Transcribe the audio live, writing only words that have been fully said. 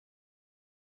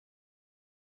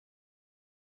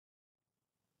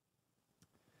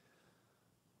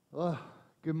Well,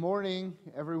 good morning,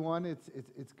 everyone.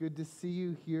 It's good to see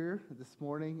you here this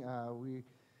morning. We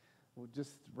will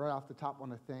just right off the top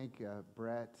want to thank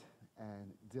Brett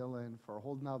and Dylan for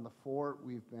holding down the fort.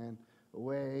 We've been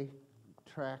away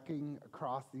tracking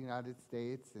across the United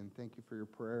States, and thank you for your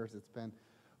prayers. It's been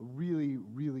a really,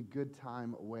 really good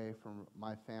time away from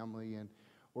my family, and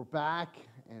we're back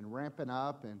and ramping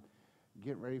up and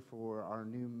getting ready for our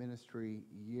new ministry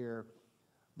year.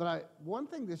 But one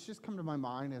thing that's just come to my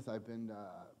mind as I've been,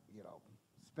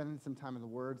 spending some time in the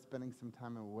Word, spending some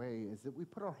time away, is that we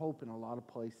put our hope in a lot of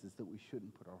places that we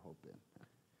shouldn't put our hope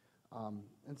in.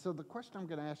 And so the question I'm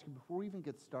going to ask you before we even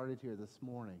get started here this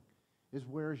morning is,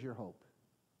 where's your hope?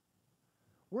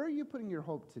 Where are you putting your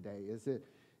hope today? Is it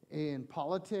in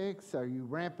politics? Are you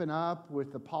ramping up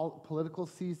with the political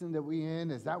season that we're in?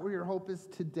 Is that where your hope is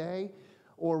today?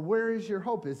 Or where is your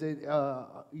hope? Is it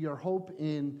your hope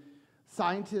in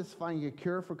scientists finding a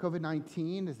cure for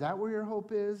COVID-19? Is that where your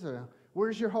hope is?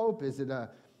 Where's your hope? Is it a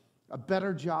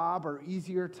better job or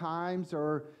easier times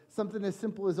or something as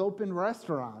simple as open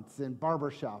restaurants and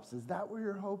barbershops? Is that where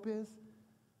your hope is?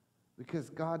 Because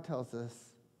God tells us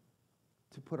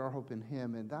to put our hope in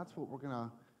Him, and that's what we're going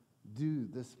to do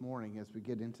this morning as we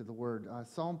get into the Word.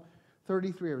 Psalm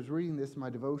 33, I was reading this in my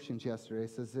devotions yesterday.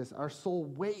 It says this: our soul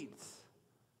waits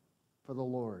for the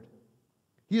Lord.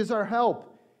 He is our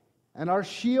help and our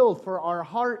shield, for our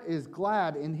heart is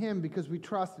glad in Him because we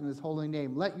trust in His holy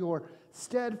name. Let your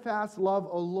steadfast love,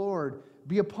 O Lord,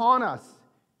 be upon us,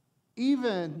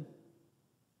 even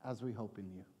as we hope in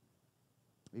you.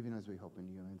 Even as we hope in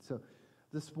you. And so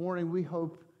this morning we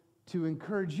hope to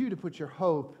encourage you to put your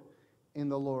hope in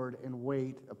the Lord and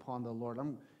wait upon the Lord.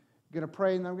 I'm going to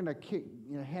pray, and I'm going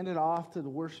to hand it off to the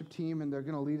worship team, and they're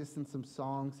going to lead us in some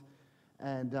songs.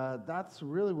 And that's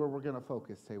really where we're going to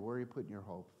focus today. Where are you putting your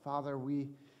hope? Father, we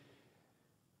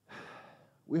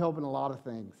hope in a lot of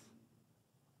things.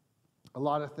 A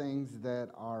lot of things that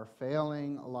are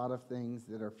failing, a lot of things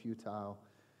that are futile.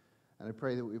 And I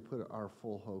pray that we put our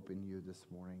full hope in you this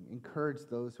morning. Encourage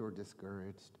those who are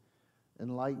discouraged.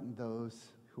 Enlighten those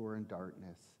who are in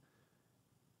darkness.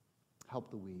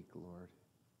 Help the weak, Lord.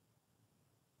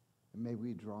 And may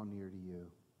we draw near to you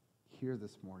here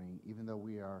this morning, even though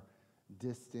we are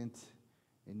distant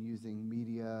and using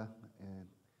media and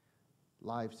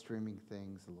live streaming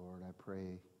things, Lord. I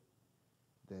pray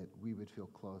that we would feel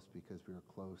close because we are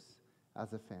close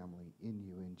as a family in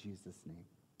you. In Jesus' name,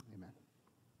 amen.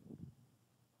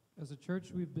 As a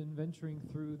church, we've been venturing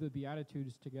through the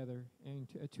Beatitudes together, and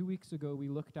 2 weeks ago we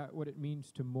looked at what it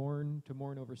means to mourn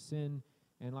over sin,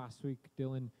 and last week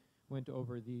Dylan went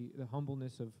over the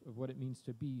humbleness of what it means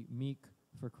to be meek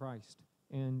for Christ.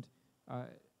 And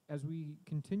as we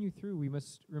continue through, we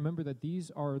must remember that these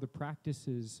are the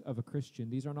practices of a Christian.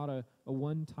 These are not a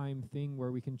one-time thing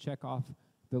where we can check off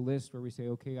the list where we say,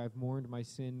 okay, I've mourned my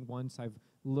sin once, I've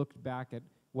looked back at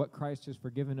what Christ has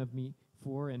forgiven of me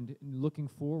for, and looking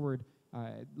forward,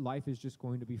 life is just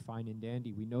going to be fine and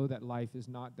dandy. We know that life is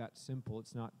not that simple,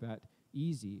 it's not that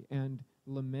easy, and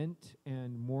lament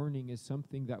and mourning is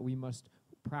something that we must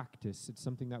practice. It's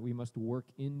something that we must work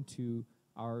into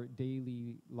our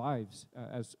daily lives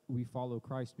as we follow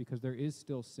Christ, because there is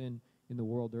still sin in the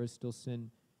world, there is still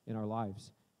sin in our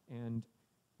lives. And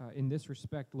in this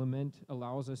respect, lament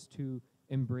allows us to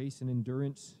embrace an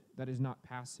endurance that is not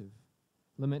passive.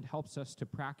 Lament helps us to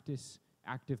practice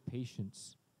active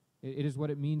patience. It is what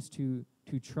it means to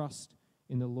trust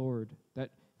in the Lord.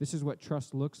 That this is what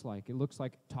trust looks like. It looks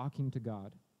like talking to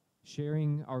God,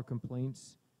 sharing our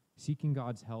complaints, seeking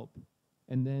God's help,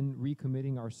 and then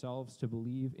recommitting ourselves to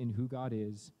believe in who God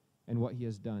is and what He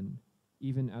has done,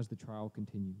 even as the trial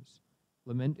continues.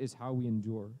 Lament is how we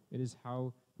endure. It is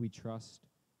how we trust.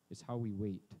 It's how we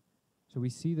wait. So we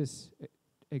see this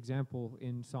example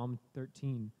in Psalm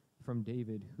 13 from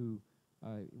David, who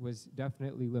was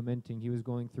definitely lamenting. He was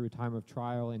going through a time of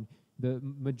trial, and the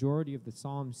majority of the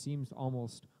psalm seems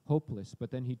almost hopeless,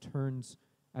 but then he turns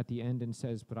at the end and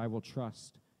says, "But I will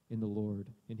trust in the Lord.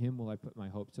 In Him will I put my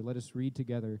hope." So let us read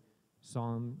together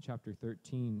Psalm chapter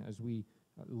 13 as we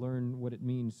learn what it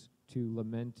means to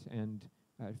lament and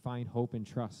find hope and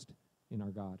trust in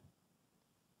our God.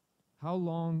 How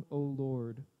long, O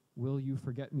Lord, will you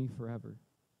forget me forever?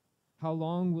 How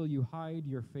long will you hide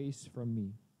your face from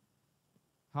me?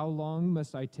 How long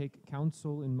must I take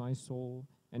counsel in my soul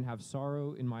and have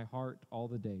sorrow in my heart all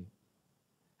the day?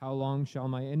 How long shall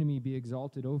my enemy be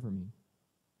exalted over me?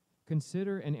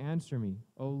 Consider and answer me,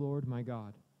 O Lord my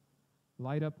God.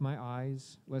 Light up my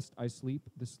eyes, lest I sleep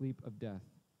the sleep of death,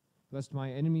 lest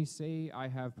my enemies say I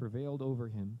have prevailed over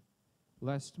him,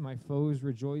 lest my foes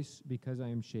rejoice because I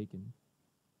am shaken.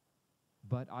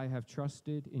 But I have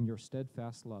trusted in your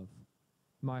steadfast love.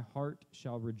 My heart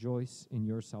shall rejoice in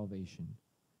your salvation.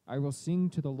 I will sing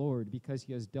to the Lord because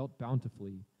he has dealt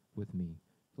bountifully with me.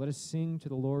 Let us sing to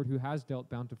the Lord who has dealt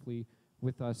bountifully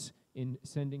with us in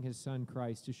sending his Son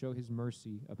Christ to show his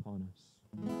mercy upon us.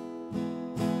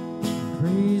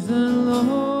 Praise the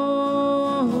Lord.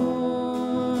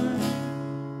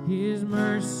 His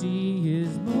mercy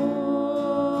is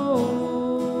more,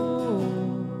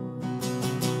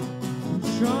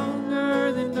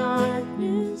 stronger than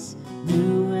darkness,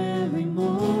 new every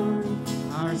morn.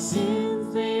 Our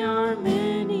sins, they are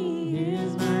many,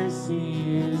 his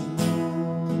mercy is more.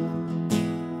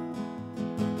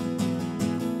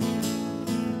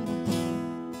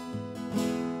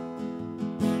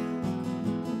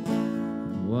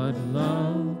 What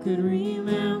love could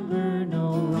remember,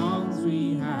 no wrongs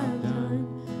we have done.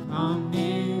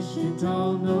 Omniscient,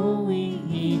 all-knowing,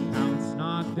 he counts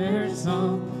not their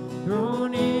sum.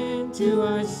 Thrown into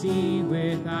a sea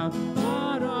without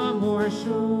bottom or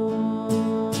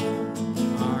shore.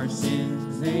 Our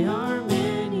sins, they are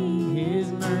many,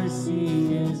 his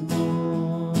mercy is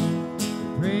more.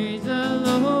 Praise the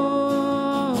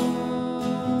Lord,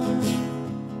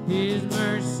 his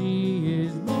mercy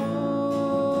is more,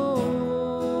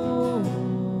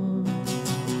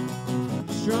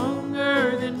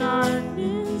 stronger than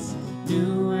darkness,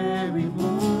 new every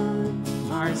morn.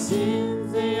 Our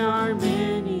sins, they are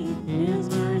many, his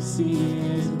mercy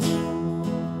is more.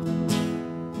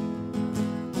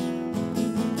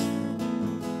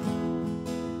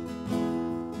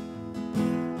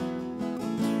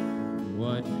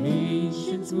 What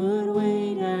patience would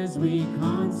wait as we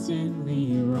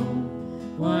constantly roam?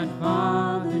 What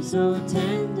Father so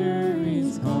tender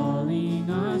is calling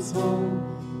us home?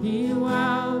 He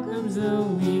welcomes the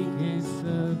weakest,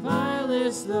 the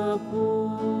vilest, the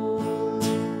poor.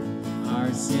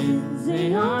 Our sins,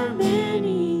 they are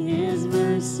many, his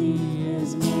mercy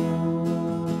is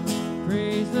more.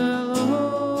 Praise the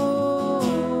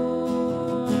Lord,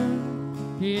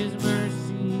 his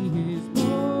mercy is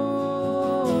more,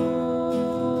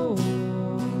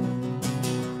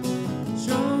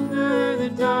 stronger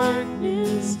than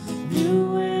darkness,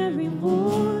 new every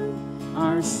morn.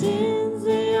 Our sins,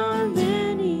 they are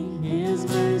many, his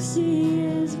mercy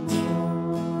is more.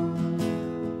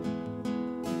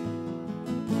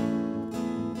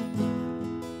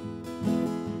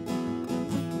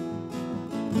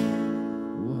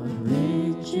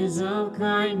 Of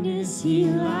kindness he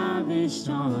lavished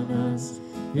on us.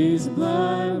 His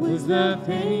blood was the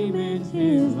payment,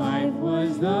 his life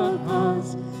was the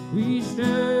cost. We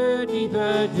stood neath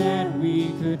the debt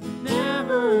we could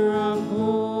never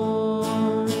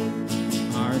afford.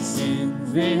 Our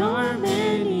sins, they are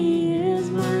many, his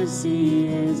mercy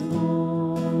is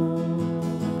more.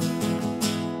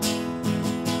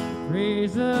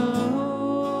 Praise the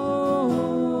Lord,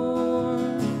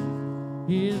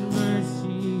 his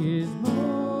mercy is more,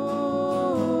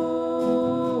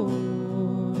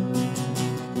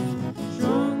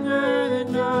 stronger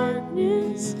than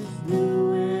darkness,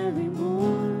 new every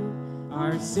morn.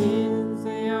 Our sins,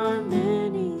 they are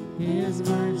many, his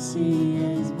mercy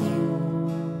is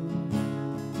more.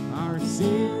 Our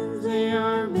sins, they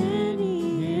are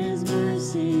many, his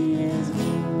mercy is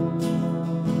more.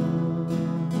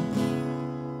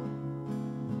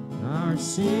 Our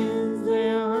sins, they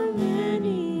are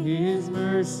many, his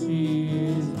mercy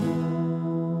is more.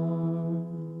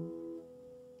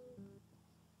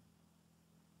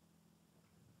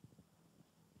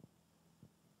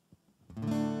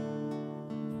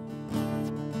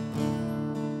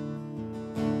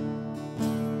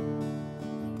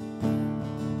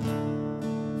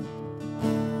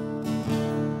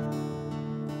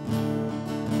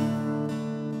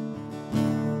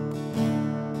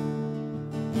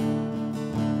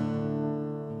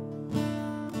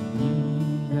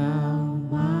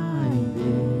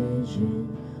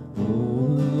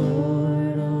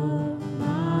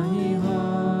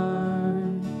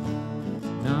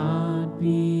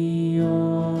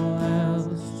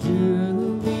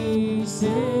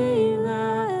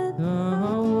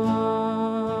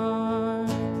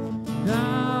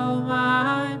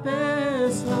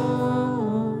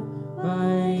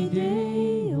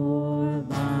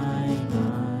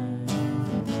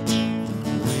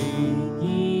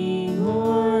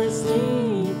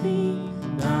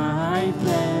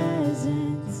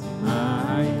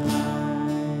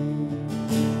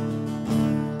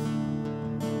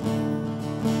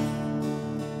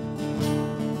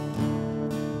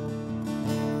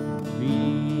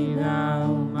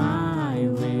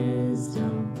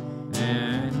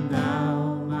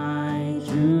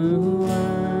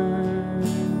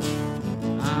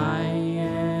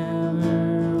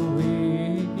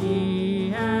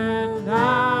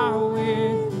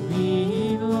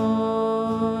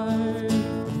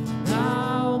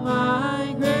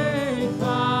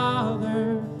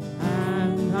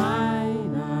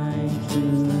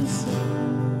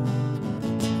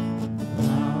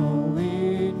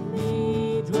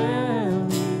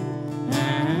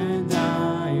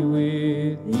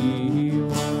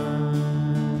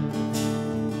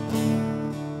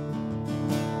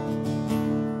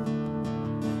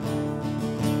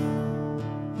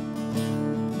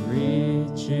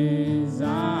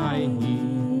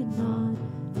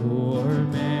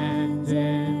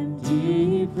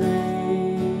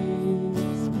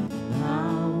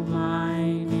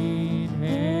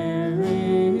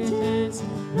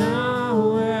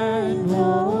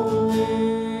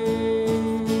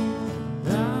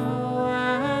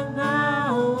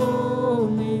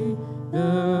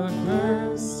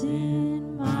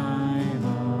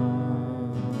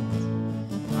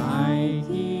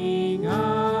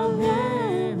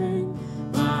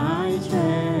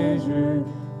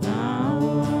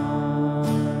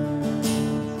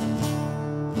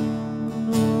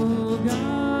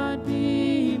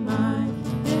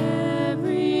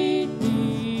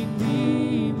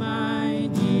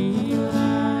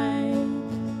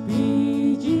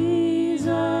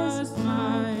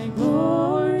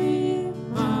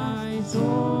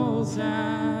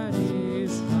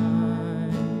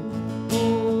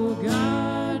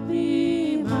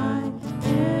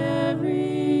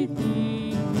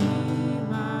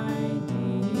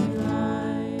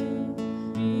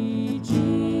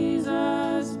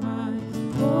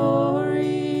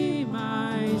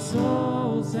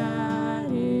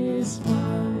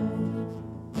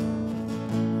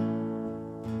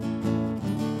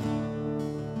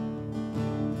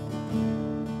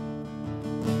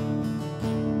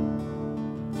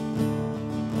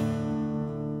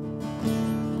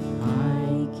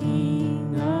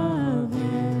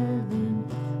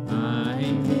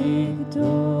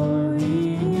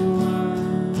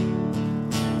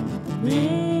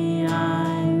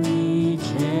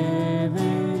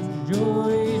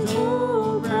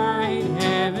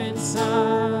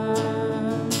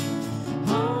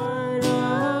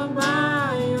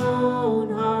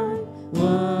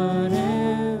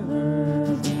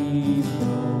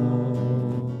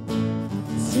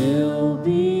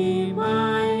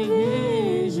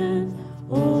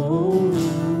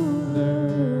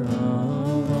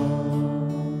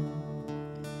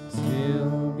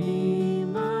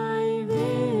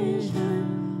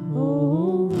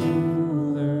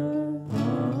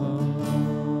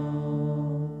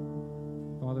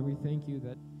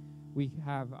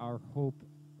 have our hope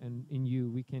and in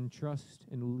you. We can trust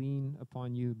and lean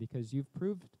upon you because you've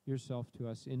proved yourself to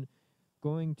us in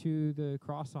going to the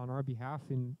cross on our behalf,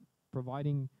 in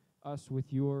providing us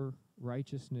with your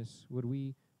righteousness. Would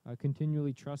we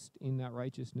continually trust in that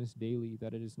righteousness daily,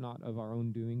 that it is not of our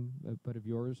own doing, but of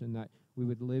yours, and that we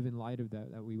would live in light of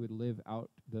that, that we would live out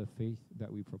the faith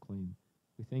that we proclaim.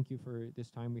 We thank you for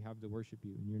this time we have to worship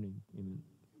you. In your name, amen.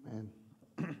 Amen.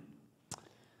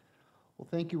 Well,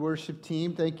 thank you, worship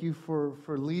team. Thank you for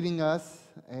leading us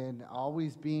and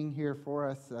always being here for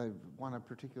us. I want to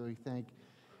particularly thank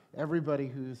everybody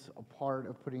who's a part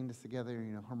of putting this together.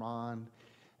 You know, Herman,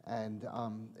 and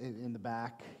in the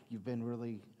back, you've been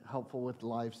really helpful with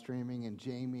live streaming, and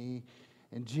Jamie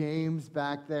and James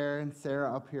back there, and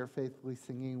Sarah up here faithfully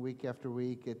singing week after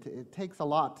week. It takes a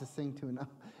lot to sing to an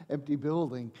empty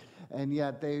building, and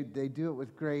yet they do it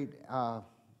with great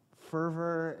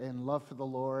fervor and love for the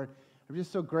Lord. I'm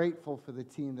just so grateful for the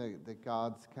team that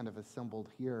God's kind of assembled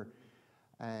here,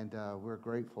 and we're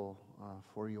grateful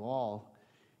for you all.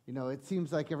 You know, it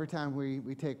seems like every time we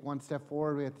take one step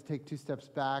forward, we have to take two steps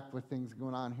back with things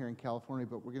going on here in California,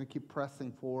 but we're going to keep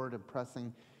pressing forward and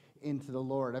pressing into the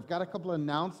Lord. I've got a couple of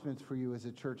announcements for you as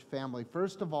a church family.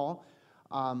 First of all,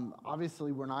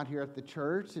 obviously we're not here at the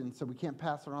church, and so we can't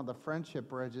pass around the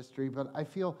friendship registry, but I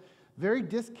feel very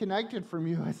disconnected from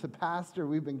you as a pastor.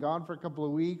 We've been gone for a couple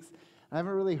of weeks, and I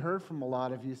haven't really heard from a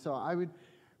lot of you, so I would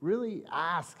really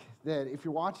ask that if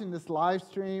you're watching this live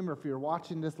stream or if you're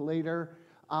watching this later,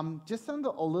 just send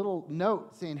a little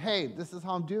note saying, hey, this is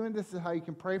how I'm doing, this is how you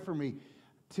can pray for me,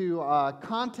 to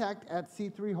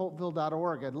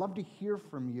contact@c3holtville.org. I'd love to hear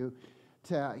from you,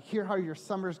 to hear how your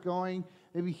summer's going,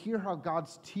 maybe hear how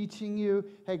God's teaching you.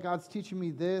 Hey, God's teaching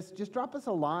me this. Just drop us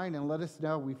a line and let us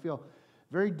know. We feel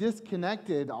very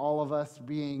disconnected, all of us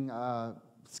being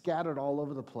scattered all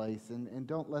over the place, and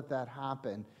don't let that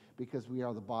happen because we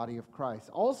are the body of Christ.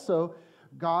 Also,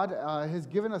 God has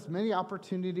given us many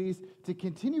opportunities to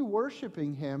continue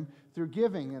worshiping Him through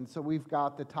giving. And so we've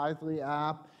got the Tithely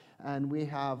app, and we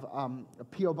have a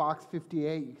P.O. Box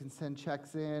 58. You can send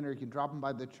checks in, or you can drop them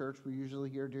by the church. We're usually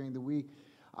here during the week.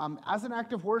 As an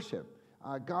act of worship,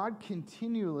 God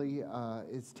continually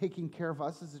is taking care of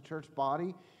us as a church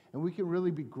body, and we can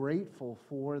really be grateful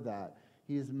for that.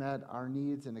 He has met our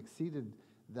needs and exceeded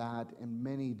that in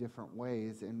many different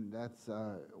ways, and that's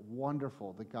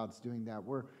wonderful that God's doing that.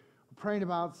 We're praying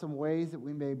about some ways that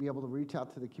we may be able to reach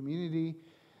out to the community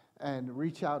and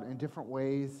reach out in different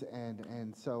ways,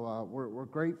 and so we're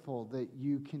grateful that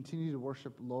you continue to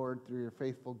worship the Lord through your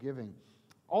faithful giving.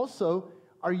 Also,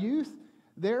 our youth,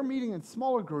 they're meeting in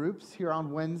smaller groups here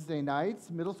on Wednesday nights.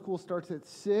 Middle school starts at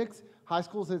 6, high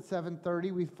school's at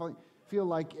 7:30. We feel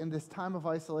like in this time of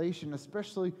isolation,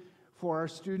 especially for our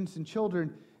students and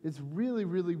children, it's really,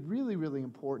 really, really, really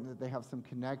important that they have some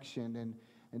connection. And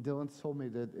Dylan's told me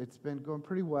that it's been going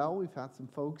pretty well. We've had some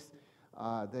folks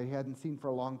they hadn't seen for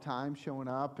a long time showing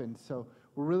up, and so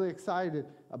we're really excited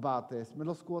about this.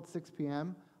 Middle school at 6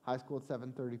 p.m., high school at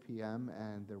 7:30 p.m.,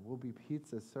 and there will be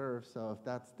pizza served, so if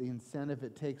that's the incentive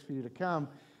it takes for you to come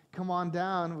on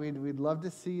down. We'd love to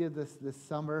see you this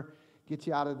summer, get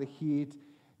you out of the heat,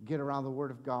 get around the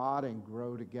Word of God, and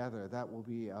grow together. That will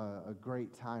be a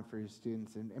great time for your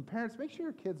students. And parents, make sure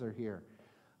your kids are here.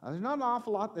 There's not an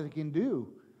awful lot that they can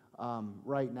do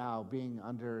right now being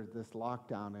under this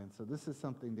lockdown, and so this is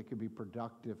something that could be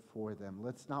productive for them.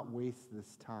 Let's not waste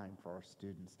this time for our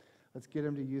students. Let's get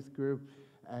them to youth group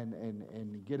and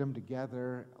get them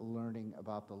together learning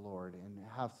about the Lord and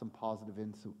have some positive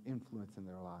influence in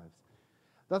their lives.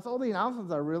 That's all the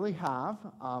announcements I really have.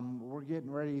 We're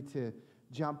getting ready to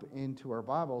jump into our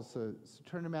Bibles, so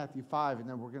turn to Matthew 5, and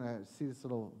then we're going to see this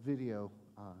little video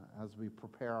as we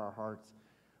prepare our hearts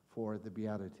for the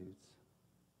Beatitudes.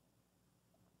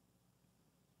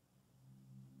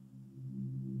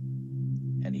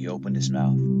 And he opened his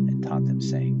mouth and taught them,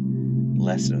 saying,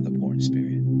 Blessed are the poor in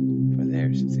spirit, for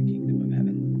theirs is the kingdom of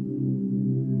heaven.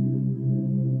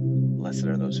 Blessed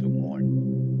are those who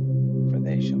mourn, for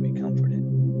they shall be comforted.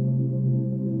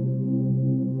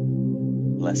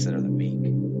 Blessed are the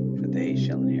meek, for they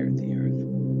shall inherit the earth.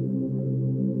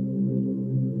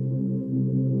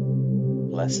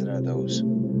 Blessed are those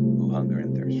who hunger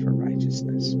and thirst for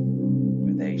righteousness,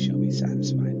 for they shall be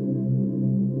satisfied.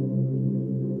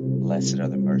 Blessed are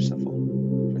the merciful,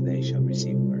 for they shall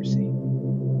receive mercy.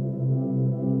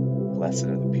 Blessed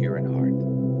are the pure in heart,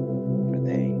 for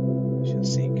they shall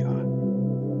see God.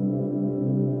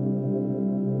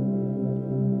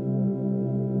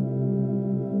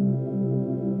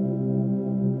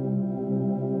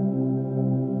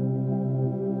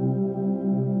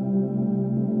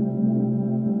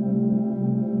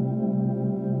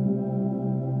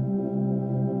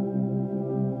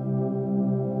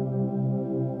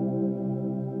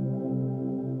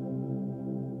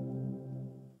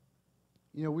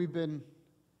 We've been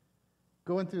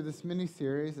going through this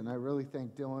mini-series, and I really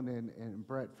thank Dylan and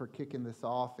Brett for kicking this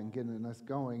off and getting us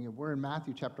going. And we're in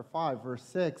Matthew chapter 5, verse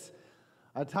 6.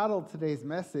 I titled today's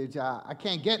message, I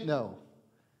Can't Get No.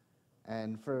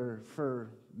 And for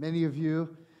many of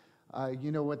you,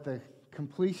 you know what the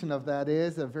completion of that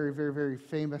is, a very, very, very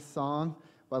famous song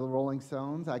by the Rolling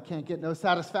Stones. I can't get no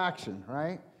satisfaction,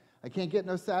 right? I can't get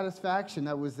no satisfaction.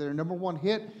 That was their number one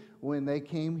hit when they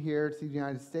came here to the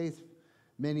United States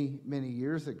many, many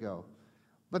years ago.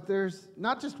 But there's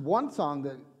not just one song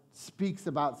that speaks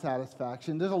about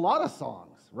satisfaction. There's a lot of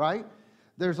songs, right?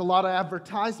 There's a lot of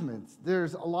advertisements.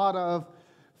 There's a lot of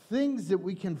things that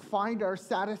we can find our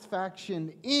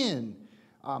satisfaction in.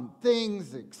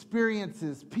 Things,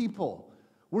 experiences, people.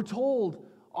 We're told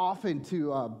often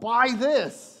to buy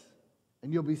this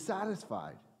and you'll be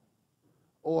satisfied.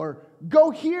 Or go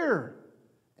here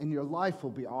and your life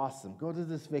will be awesome. Go to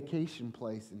this vacation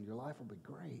place and your life will be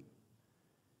great.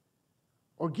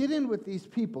 Or get in with these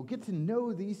people, get to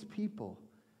know these people,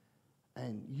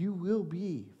 and you will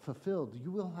be fulfilled.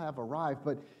 You will have arrived.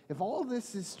 But if all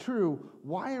this is true,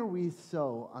 why are we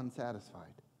so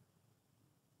unsatisfied?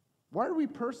 Why are we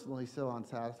personally so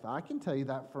unsatisfied? I can tell you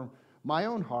that from my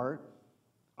own heart.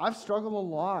 I've struggled a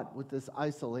lot with this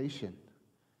isolation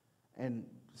and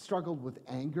struggled with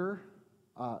anger,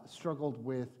 struggled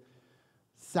with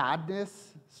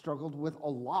sadness, struggled with a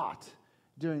lot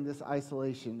during this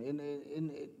isolation.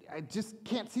 And I just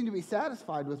can't seem to be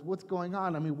satisfied with what's going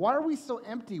on. I mean, why are we so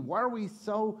empty? Why are we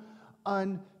so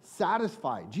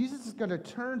unsatisfied? Jesus is going to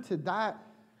turn to that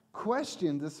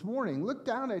question this morning. Look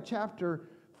down at chapter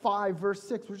 5, verse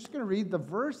 6. We're just going to read the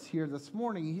verse here this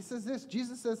morning. He says this,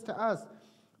 Jesus says to us,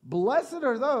 "Blessed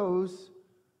are those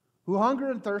who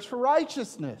hunger and thirst for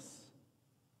righteousness,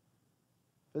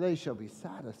 for they shall be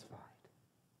satisfied."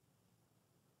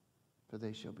 For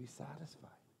they shall be satisfied.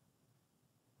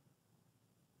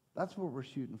 That's what we're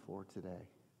shooting for today.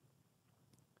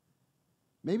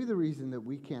 Maybe the reason that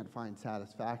we can't find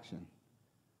satisfaction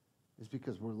is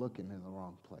because we're looking in the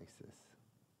wrong places.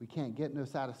 We can't get no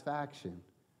satisfaction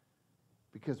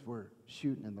because we're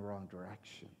shooting in the wrong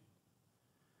direction.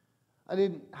 I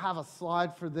didn't have a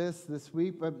slide for this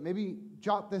week, but maybe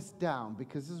jot this down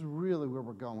because this is really where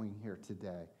we're going here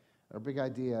today. Our big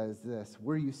idea is this: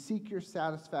 where you seek your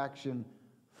satisfaction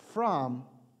from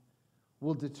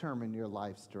will determine your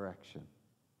life's direction.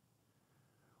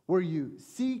 Where you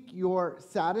seek your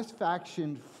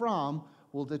satisfaction from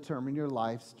will determine your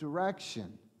life's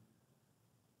direction.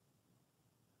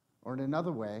 Or in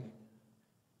another way,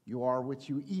 you are what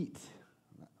you eat.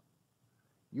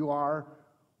 You are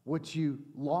what you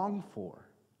long for.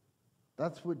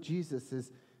 That's what Jesus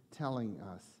is telling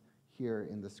us here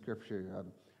in the scripture.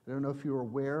 I don't know if you were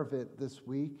aware of it this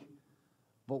week,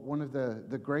 but one of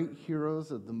the great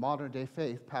heroes of the modern day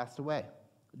faith passed away.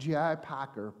 J.I.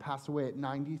 Packer passed away at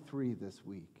 93 this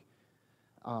week.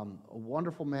 A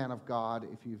wonderful man of God.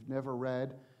 If you've never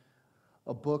read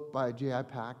a book by J.I.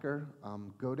 Packer,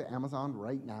 go to Amazon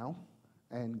right now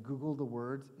and Google the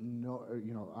words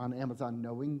on Amazon,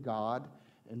 Knowing God,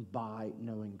 and buy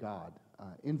Knowing God.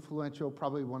 Influential,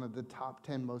 probably one of the top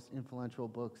 10 most influential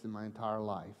books in my entire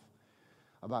life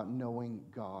about knowing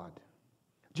God.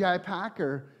 J.I.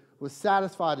 Packer was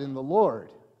satisfied in the Lord,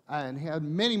 and he had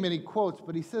many, many quotes,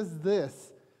 but he says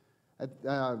this,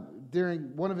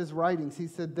 during one of his writings, he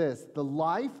said this: "The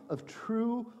life of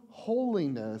true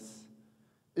holiness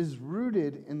is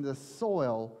rooted in the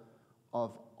soil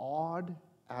of awed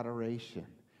adoration."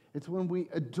 It's when we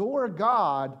adore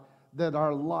God that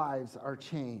our lives are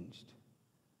changed.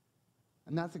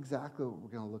 And that's exactly what we're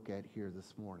going to look at here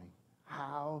this morning.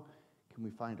 How can we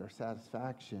find our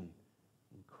satisfaction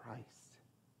in Christ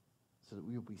so that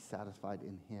we will be satisfied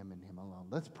in Him and Him alone?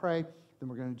 Let's pray, then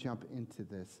we're going to jump into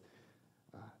this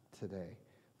today.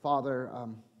 Father,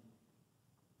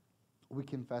 we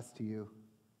confess to you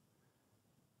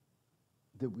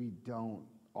that we don't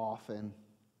often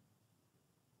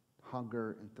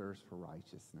hunger and thirst for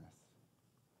righteousness.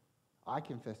 I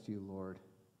confess to you, Lord,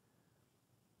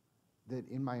 that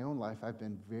in my own life I've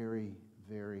been very,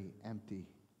 very empty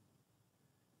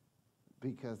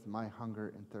because my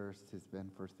hunger and thirst has been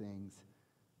for things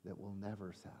that will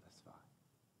never satisfy.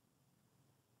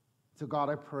 So God,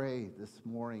 I pray this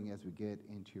morning as we get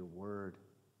into your word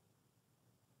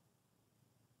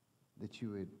that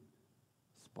you would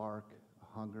spark a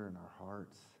hunger in our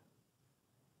hearts.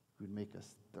 You would make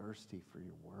us thirsty for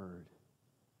your word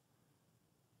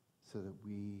so that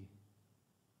we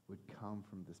would come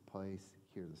from this place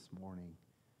here this morning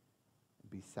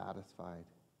and be satisfied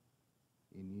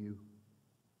in you.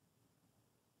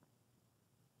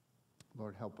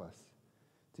 Lord, help us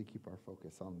to keep our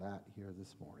focus on that here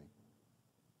this morning.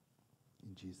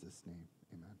 In Jesus' name,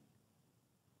 amen.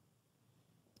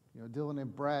 You know, Dylan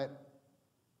and Brett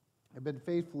have been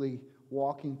faithfully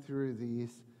walking through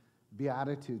these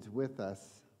Beatitudes with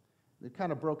us. They've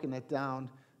kind of broken it down.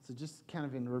 So just kind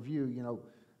of in review, you know,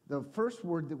 the first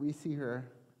word that we see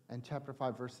here in chapter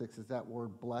 5, verse 6 is that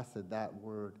word blessed, that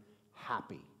word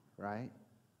happy, right?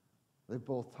 They've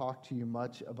both talked to you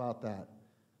much about that.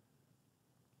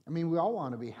 I mean, we all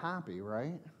want to be happy,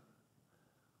 right?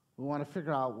 We want to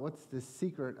figure out what's the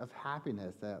secret of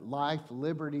happiness, that life,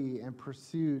 liberty, and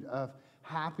pursuit of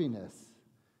happiness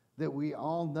that we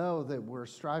all know that we're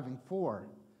striving for.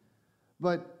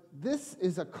 But this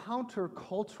is a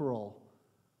countercultural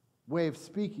way of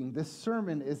speaking. This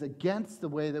sermon is against the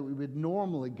way that we would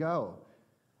normally go.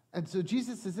 And so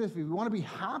Jesus says this: if you want to be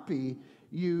happy,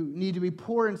 you need to be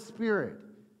poor in spirit.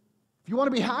 If you want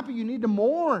to be happy, you need to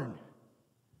mourn.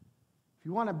 If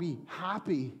you want to be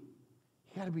happy,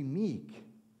 you got to be meek.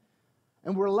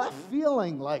 And we're left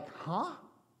feeling like,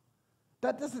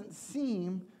 that doesn't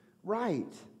seem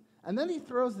right. And then he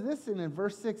throws this in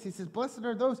verse 6. He says, blessed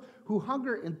are those who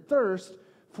hunger and thirst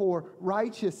for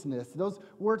righteousness. Those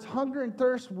words, hunger and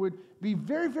thirst, would be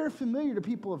very, very familiar to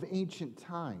people of ancient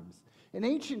times. In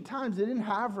ancient times, they didn't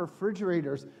have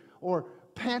refrigerators or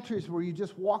pantries where you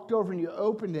just walked over and you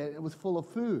opened it and it was full of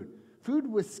food. Food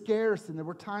was scarce, and there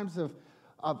were times of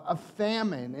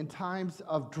famine and times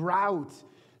of drought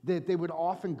that they would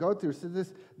often go through. So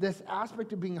this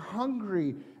aspect of being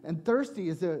hungry and thirsty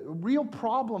is a real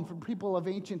problem for people of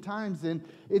ancient times, and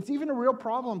it's even a real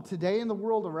problem today in the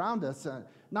world around us.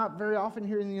 Not very often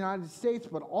here in the United States,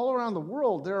 but all around the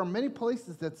world, there are many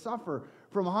places that suffer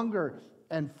from hunger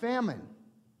and famine.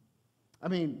 I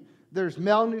mean, there's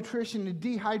malnutrition and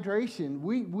dehydration.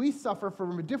 We suffer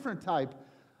from a different type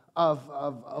of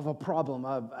a problem.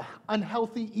 Of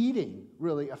unhealthy eating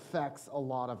really affects a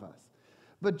lot of us.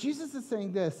 But Jesus is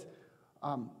saying this: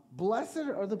 blessed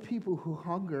are the people who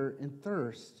hunger and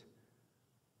thirst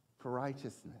for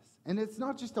righteousness. And it's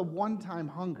not just a one-time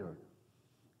hunger.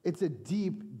 It's a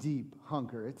deep, deep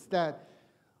hunger. It's that,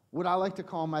 what I like to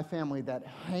call in my family, that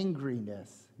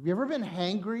hangriness. Have you ever been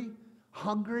hangry,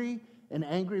 hungry, and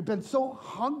angry? Been so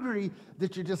hungry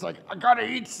that you're just like, I gotta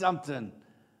eat something,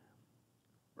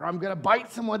 or I'm gonna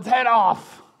bite someone's head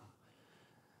off.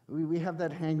 We have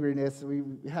that hangriness. We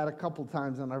had a couple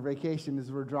times on our vacation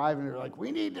as we're driving. We're like,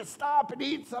 we need to stop and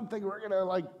eat something. We're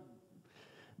gonna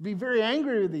be very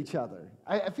angry with each other.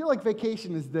 I feel like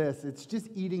vacation is this. It's just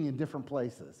eating in different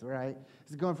places, right?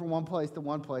 It's going from one place to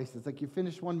one place. It's like you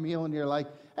finish one meal and you're like,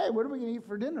 hey, what are we gonna eat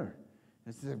for dinner?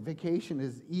 It's like vacation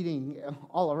is eating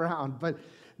all around. But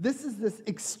this is this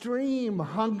extreme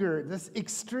hunger, this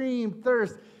extreme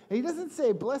thirst. And he doesn't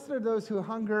say, blessed are those who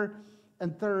hunger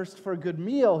and thirst for a good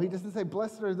meal. He doesn't say,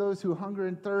 blessed are those who hunger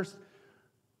and thirst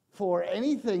for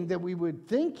anything that we would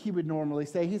think he would normally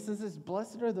say. He says this: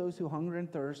 blessed are those who hunger and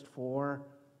thirst for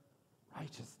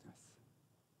righteousness.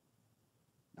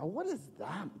 Now, what does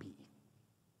that mean?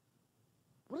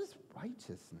 What is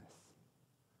righteousness?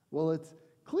 Well, it's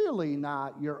clearly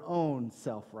not your own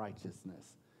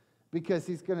self-righteousness, because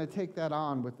he's going to take that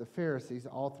on with the Pharisees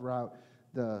all throughout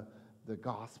the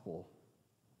gospel.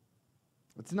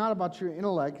 It's not about your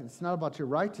intellect, it's not about your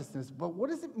righteousness, but what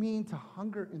does it mean to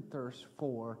hunger and thirst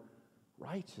for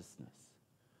righteousness?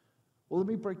 Well, let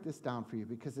me break this down for you,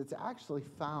 because it's actually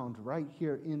found right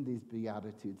here in these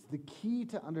Beatitudes. The key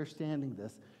to understanding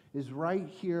this is right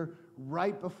here,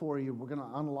 right before you. We're going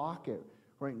to unlock it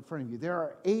right in front of you. There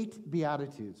are 8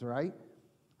 Beatitudes, right?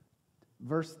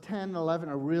 Verse 10 and 11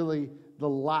 are really the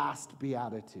last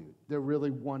Beatitude. They're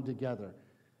really one together.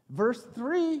 Verse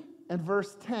 3 and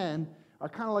verse 10 are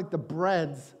kind of like the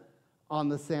breads on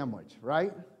the sandwich,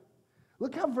 right?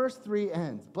 Look how verse 3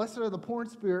 ends. Blessed are the poor in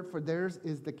spirit, for theirs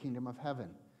is the kingdom of heaven.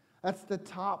 That's the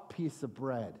top piece of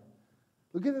bread.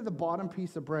 Look at the bottom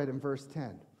piece of bread in verse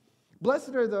 10.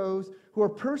 Blessed are those who are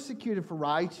persecuted for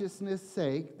righteousness'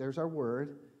 sake. There's our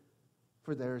word.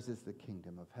 For theirs is the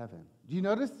kingdom of heaven. Do you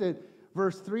notice that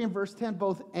verse 3 and verse 10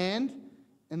 both end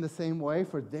in the same way?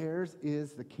 For theirs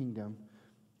is the kingdom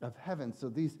of heaven. So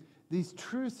these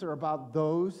truths are about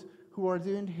those who are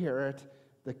to inherit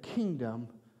the kingdom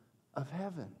of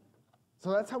heaven.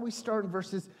 So that's how we start in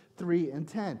verses 3 and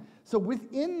 10. So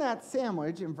within that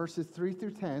sandwich, in verses 3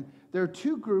 through 10, there are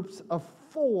 2 groups of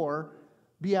 4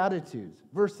 Beatitudes.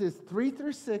 Verses 3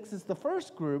 through 6 is the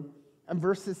first group, and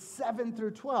verses 7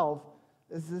 through 12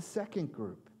 is the second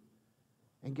group.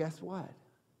 And guess what?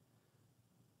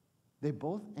 They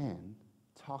both end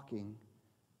talking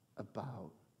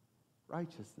about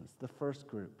righteousness. The first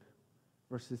group,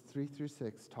 verses 3 through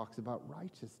 6 talks about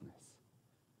righteousness.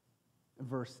 And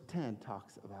verse 10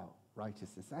 talks about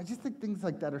righteousness. I just think things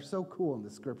like that are so cool in the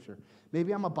scripture.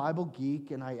 Maybe I'm a Bible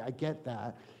geek and I get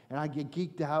that, and I get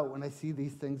geeked out when I see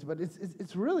these things, but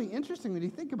it's really interesting when you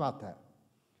think about that.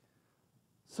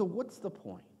 So what's the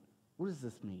point? What does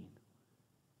this mean?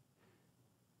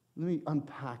 Let me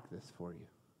unpack this for you.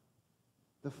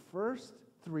 The first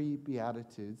three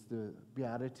Beatitudes, the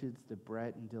Beatitudes that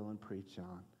Brett and Dylan preach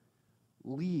on,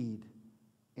 lead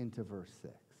into verse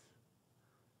 6.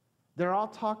 They're all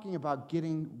talking about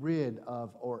getting rid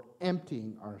of or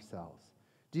emptying ourselves.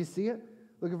 Do you see it?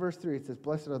 Look at verse 3. It says,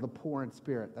 blessed are the poor in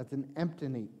spirit. That's an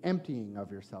emptying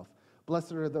of yourself.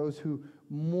 Blessed are those who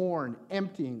mourn,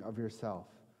 emptying of yourself.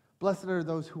 Blessed are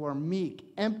those who are meek,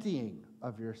 emptying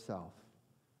of yourself.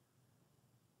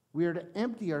 We are to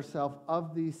empty ourselves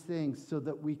of these things so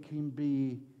that we can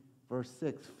be, verse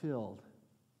 6, filled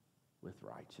with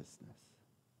righteousness.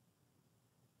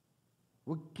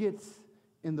 What gets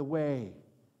in the way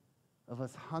of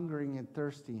us hungering and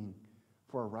thirsting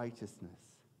for righteousness?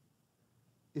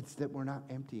 It's that we're not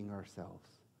emptying ourselves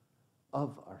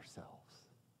of ourselves.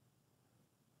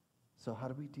 So how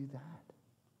do we do that?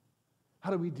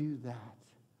 How do we do that?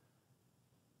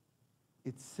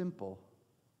 It's simple,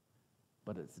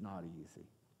 but it's not easy.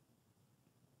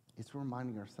 It's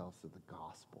reminding ourselves of the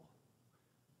gospel,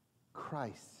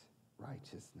 Christ's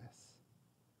righteousness.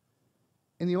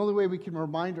 And the only way we can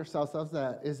remind ourselves of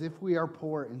that is if we are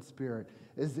poor in spirit,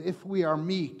 as if we are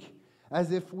meek,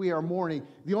 as if we are mourning.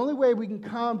 The only way we can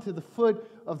come to the foot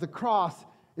of the cross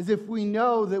is if we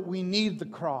know that we need the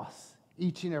cross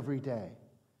each and every day.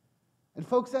 And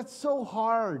folks, that's so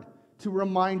hard to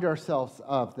remind ourselves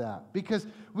of that because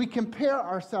we compare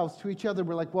ourselves to each other.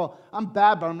 We're like, well, I'm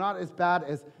bad, but I'm not as bad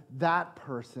as that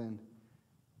person.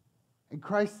 And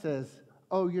Christ says,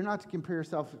 oh, you're not to compare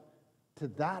yourself to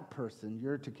that person.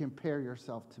 You're to compare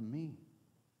yourself to me.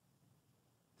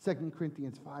 2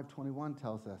 Corinthians 5:21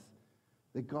 tells us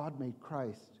that God made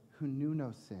Christ, who knew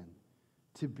no sin,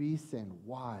 to be sin.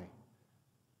 Why?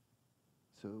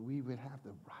 So we would have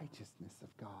the righteousness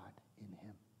of God in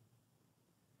him.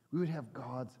 We would have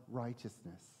God's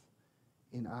righteousness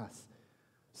in us.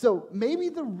 So maybe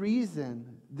the reason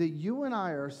that you and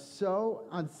I are so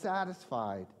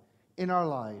unsatisfied in our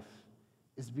life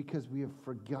is because we have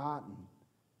forgotten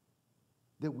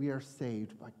that we are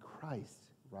saved by Christ's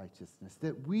righteousness,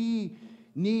 that we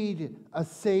need a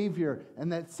Savior,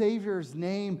 and that Savior's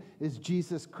name is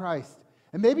Jesus Christ.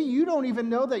 And maybe you don't even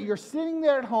know that. You're sitting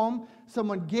there at home,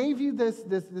 someone gave you this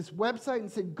website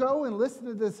and said, go and listen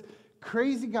to this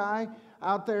crazy guy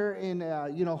out there in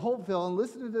Holtville and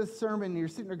listen to this sermon, and you're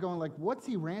sitting there going like, what's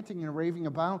he ranting and raving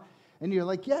about? And you're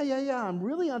like, yeah, I'm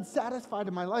really unsatisfied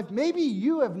in my life. Maybe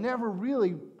you have never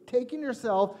really taken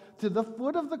yourself to the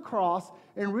foot of the cross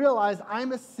and realized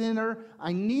I'm a sinner,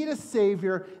 I need a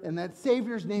Savior, and that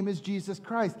Savior's name is Jesus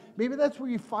Christ. Maybe that's where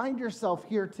you find yourself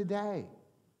here today.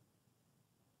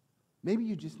 Maybe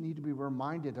you just need to be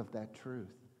reminded of that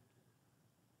truth,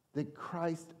 that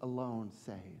Christ alone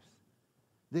saves,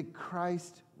 that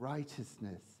Christ's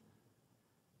righteousness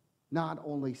not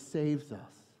only saves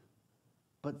us,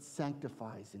 but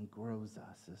sanctifies and grows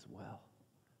us as well.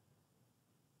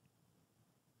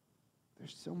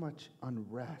 There's so much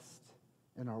unrest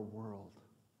in our world.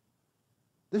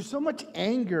 There's so much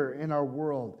anger in our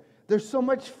world. There's so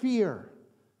much fear.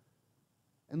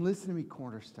 And listen to me,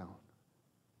 Cornerstone.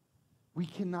 We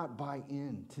cannot buy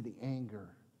into the anger,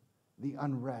 the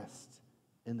unrest,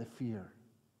 and the fear.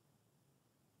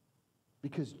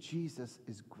 Because Jesus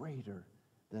is greater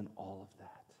than all of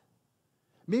that.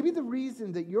 Maybe the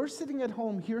reason that you're sitting at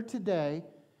home here today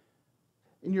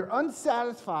and you're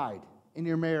unsatisfied in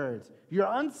your marriage, you're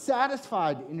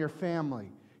unsatisfied in your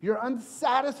family, you're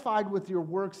unsatisfied with your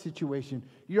work situation,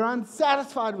 you're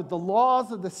unsatisfied with the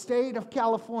laws of the state of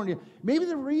California. Maybe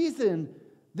the reason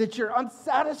that you're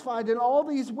unsatisfied in all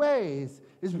these ways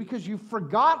is because you've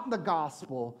forgotten the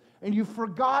gospel and you've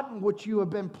forgotten what you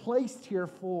have been placed here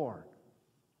for,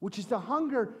 which is to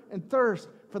hunger and thirst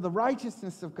for the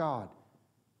righteousness of God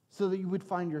so that you would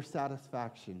find your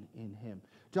satisfaction in him.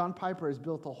 John Piper has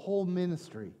built a whole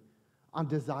ministry on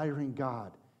desiring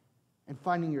God and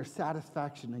finding your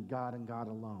satisfaction in God and God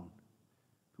alone.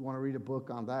 If you want to read a book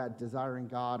on that, Desiring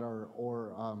God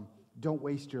or Don't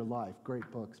Waste Your Life, great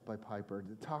books by Piper,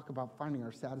 to talk about finding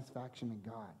our satisfaction in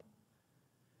God.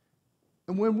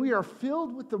 And when we are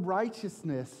filled with the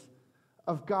righteousness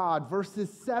of God, verses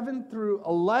 7 through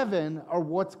 11 are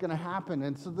what's going to happen.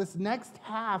 And so this next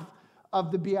half of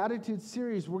the Beatitudes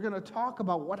series, we're going to talk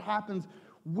about what happens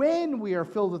when we are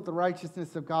filled with the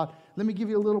righteousness of God. Let me give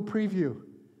you a little preview.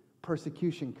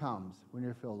 persecution comes when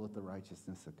you're filled with the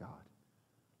righteousness of God.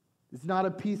 It's not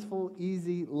a peaceful,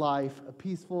 easy life, a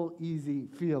peaceful, easy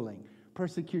feeling.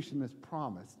 Persecution is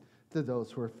promised to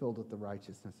those who are filled with the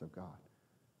righteousness of God.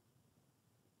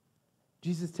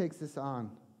 Jesus takes this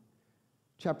on.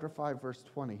 Chapter 5, verse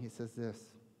 20, he says this,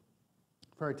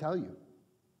 "For I tell you,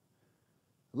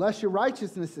 unless your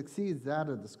righteousness exceeds that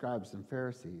of the scribes and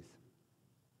Pharisees,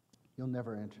 you'll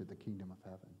never enter the kingdom of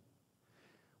heaven."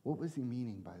 What was he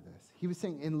meaning by this? He was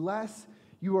saying, unless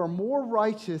you are more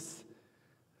righteous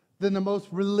than the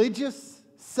most religious,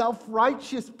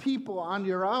 self-righteous people on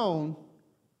your own,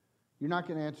 you're not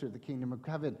going to enter the kingdom of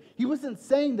heaven. He wasn't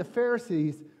saying the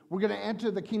Pharisees were going to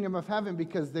enter the kingdom of heaven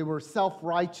because they were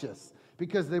self-righteous,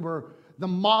 because they were the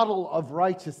model of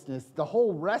righteousness. The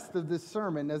whole rest of this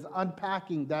sermon is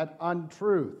unpacking that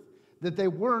untruth, that they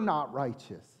were not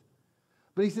righteous.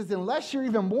 But he says, unless you're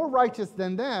even more righteous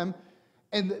than them,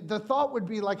 and the thought would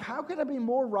be like, how can I be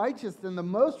more righteous than the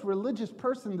most religious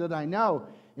person that I know?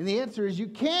 And the answer is you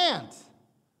can't.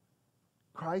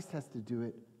 Christ has to do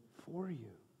it for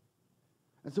you.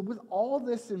 And so with all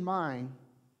this in mind,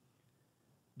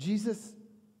 Jesus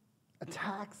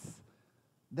attacks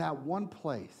that one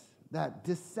place, that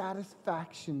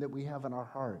dissatisfaction that we have in our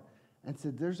heart, and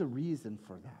said there's a reason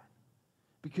for that.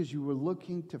 Because you were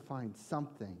looking to find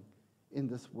something in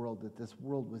this world that this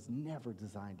world was never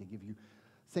designed to give you.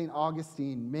 St.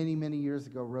 Augustine, many, many years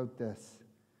ago, wrote this.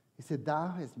 He said, "Thou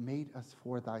hast made us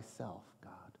for thyself,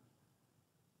 God,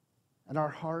 and our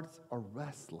hearts are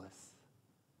restless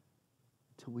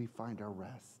till we find our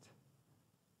rest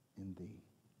in thee."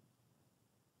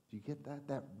 Do you get that?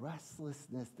 That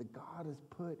restlessness that God has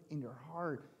put in your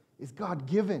heart is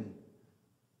God-given.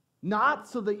 Not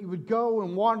so that you would go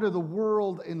and wander the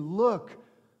world and look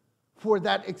for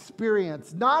that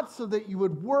experience. Not so that you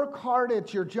would work hard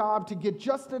at your job to get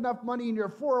just enough money in your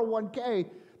 401k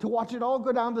to watch it all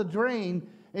go down the drain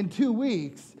in 2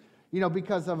 weeks,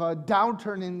 because of a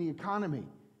downturn in the economy.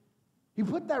 He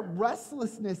put that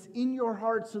restlessness in your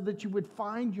heart so that you would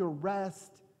find your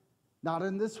rest, not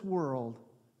in this world,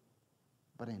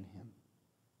 but in Him.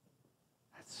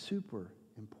 That's super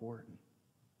important.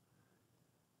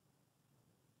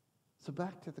 So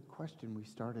back to the question we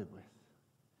started with.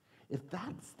 If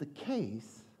that's the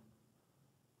case,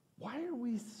 why are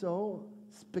we so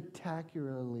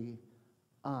spectacularly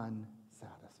unsatisfied?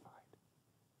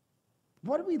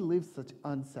 Why do we live such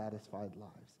unsatisfied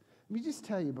lives? Let me just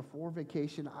tell you, before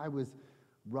vacation, I was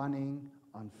running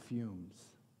on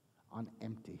fumes, on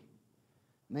empty.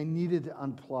 And I needed to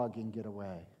unplug and get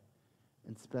away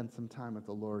and spend some time with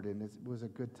the Lord. And it was a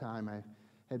good time. I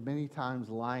had many times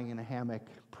lying in a hammock,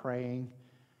 praying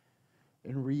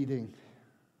and reading.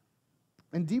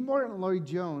 And D. Martin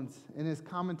Lloyd-Jones, in his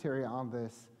commentary on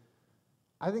this,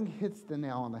 I think hits the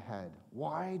nail on the head.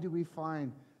 Why do we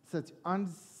find such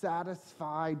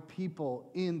unsatisfied people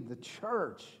in the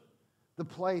church? The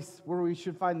place where we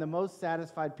should find the most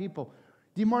satisfied people.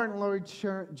 D. Martin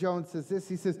Lloyd-Jones says this.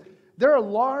 He says, there are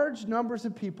large numbers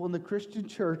of people in the Christian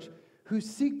church who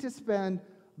seek to spend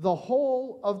the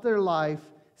whole of their life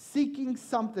seeking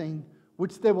something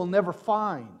which they will never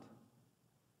find.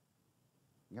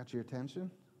 Got your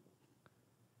attention?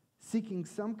 Seeking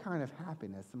some kind of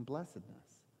happiness and blessedness.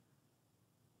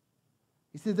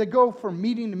 He says they go from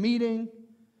meeting to meeting,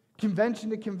 convention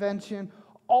to convention,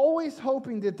 always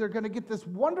hoping that they're going to get this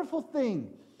wonderful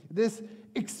thing, this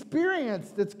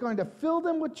experience that's going to fill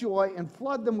them with joy and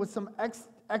flood them with some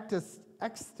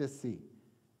ecstasy.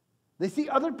 They see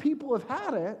other people have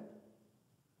had it,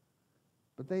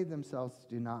 but they themselves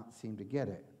do not seem to get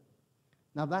it.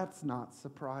 Now that's not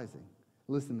surprising.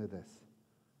 Listen to this.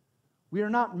 We are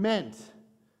not meant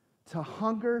to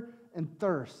hunger and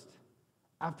thirst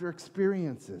after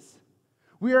experiences.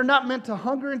 We are not meant to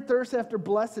hunger and thirst after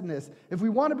blessedness. If we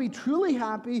want to be truly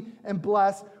happy and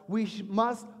blessed, we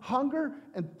must hunger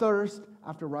and thirst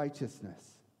after righteousness.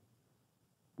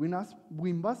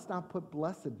 We must not put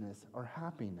blessedness or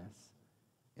happiness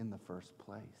in the first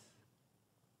place.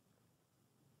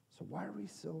 So why are we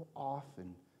so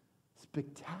often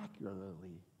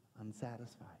spectacularly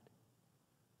unsatisfied?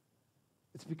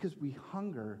 It's because we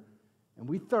hunger and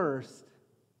we thirst,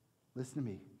 listen to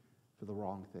me, for the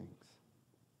wrong things.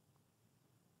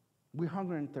 We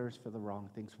hunger and thirst for the wrong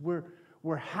things.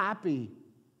 We're happy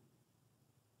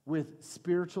with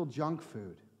spiritual junk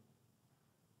food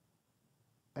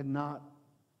and not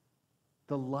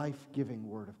the life-giving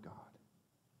Word of God.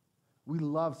 We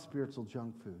love spiritual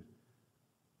junk food.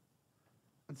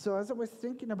 And so as I was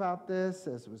thinking about this,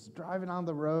 as I was driving on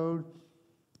the road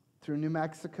through New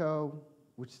Mexico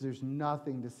which there's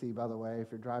nothing to see, by the way.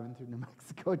 If you're driving through New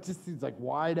Mexico, it just seems like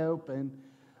wide open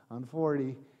on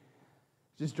 40.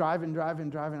 Just driving. I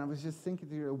was just thinking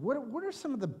through, what are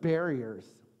some of the barriers?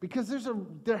 Because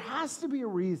there has to be a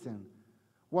reason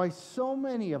why so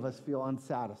many of us feel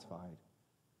unsatisfied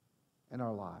in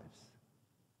our lives.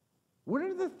 What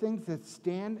are the things that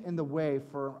stand in the way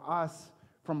for us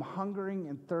from hungering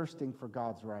and thirsting for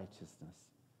God's righteousness?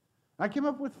 I came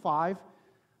up with 5,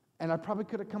 and I probably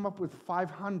could have come up with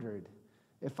 500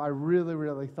 if I really,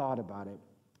 really thought about it.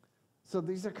 So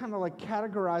these are kind of like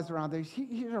categorized around there.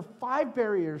 Here are 5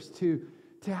 barriers to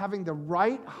having the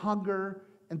right hunger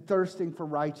and thirsting for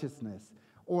righteousness.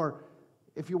 Or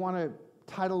if you want to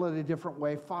title it a different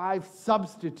way, 5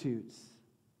 substitutes.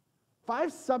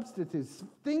 5 substitutes,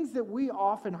 things that we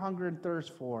often hunger and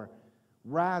thirst for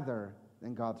rather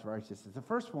than God's righteousness. The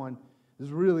first one is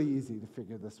really easy to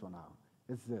figure this one out.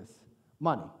 It's this: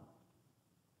 money.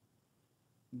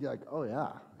 You're like, oh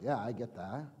yeah, I get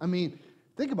that. I mean,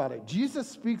 think about it. Jesus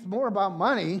speaks more about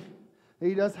money than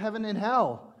he does heaven and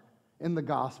hell in the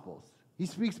Gospels. He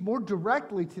speaks more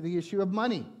directly to the issue of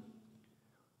money.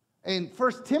 In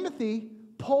 1 Timothy,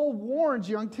 Paul warns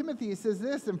young Timothy. He says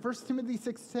this in 1 Timothy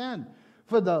 6:10,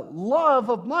 for the love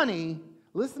of money,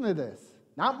 listen to this,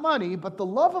 not money, but the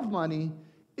love of money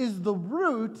is the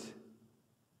root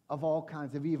of all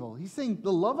kinds of evil. He's saying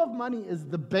the love of money is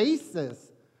the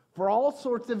basis for all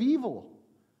sorts of evil.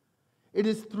 It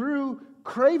is through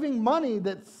craving money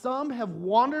that some have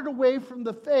wandered away from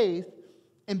the faith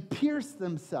and pierced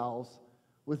themselves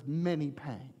with many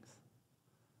pangs.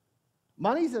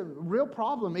 Money's a real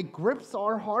problem. It grips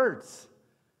our hearts.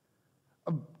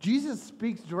 Jesus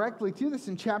speaks directly to this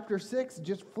in chapter 6.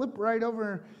 Just flip right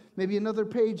over maybe another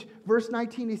page. Verse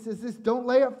 19, he says this: don't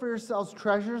lay up for yourselves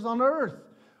treasures on earth,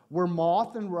 where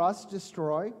moth and rust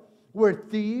destroy, where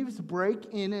thieves break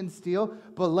in and steal,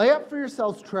 but lay up for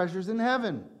yourselves treasures in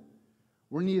heaven,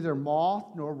 where neither moth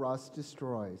nor rust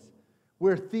destroys,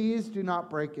 where thieves do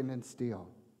not break in and steal.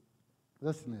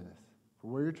 Listen to this. For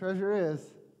where your treasure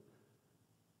is,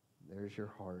 there's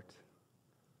your heart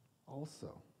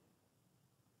also.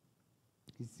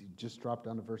 He's just dropped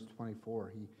down to verse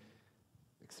 24. He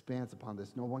expands upon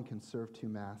this. No one can serve 2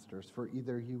 masters, for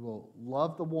either he will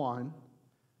love the one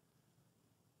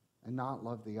and not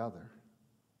love the other.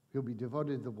 He'll be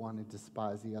devoted to the one and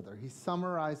despise the other. He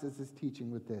summarizes his teaching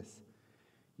with this: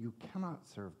 you cannot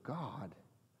serve God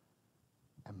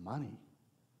and money.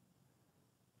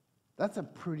 That's a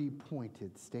pretty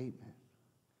pointed statement.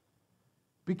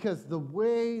 Because the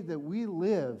way that we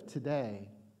live today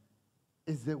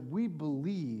is that we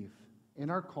believe in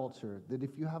our culture that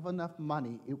if you have enough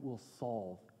money, it will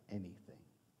solve anything,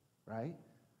 right?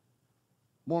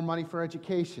 More money for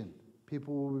education,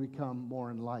 people will become more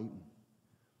enlightened.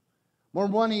 More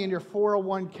money in your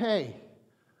 401k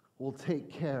will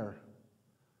take care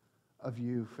of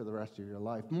you for the rest of your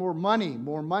life. More money,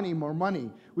 more money, more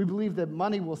money. We believe that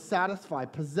money will satisfy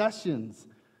possessions,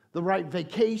 the right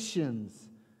vacations.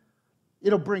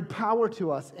 It'll bring power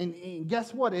to us. And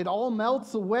guess what? It all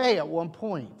melts away at one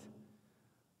point.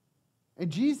 And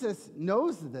Jesus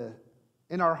knows that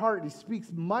in our heart. He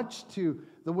speaks much to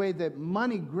the way that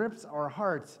money grips our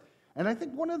hearts. And I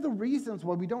think one of the reasons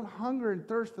why we don't hunger and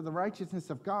thirst for the righteousness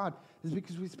of God is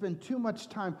because we spend too much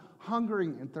time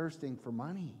hungering and thirsting for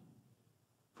money.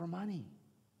 For money.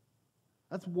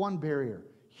 That's one barrier.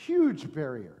 Huge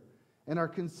barrier. In our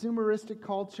consumeristic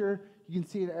culture, you can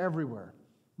see it everywhere.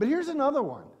 But here's another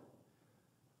one.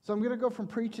 So I'm going to go from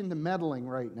preaching to meddling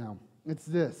right now. It's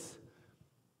this: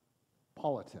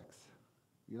 politics.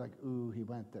 You're like, ooh, he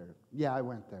went there. Yeah, I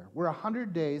went there. We're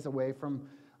 100 days away from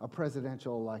a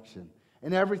presidential election,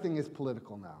 and everything is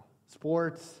political now.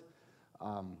 Sports,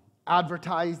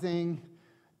 advertising,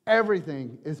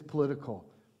 everything is political.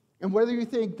 And whether you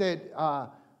think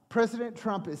that President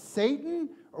Trump is Satan,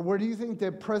 or whether you think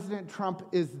that President Trump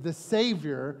is the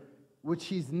savior, which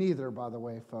he's neither, by the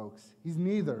way, folks. He's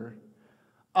neither.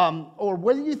 Or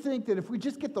whether you think that if we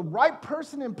just get the right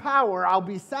person in power, I'll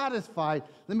be satisfied.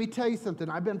 Let me tell you something.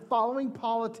 I've been following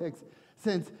politics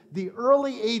since the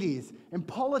early 80s, and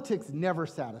politics never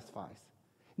satisfies.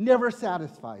 Never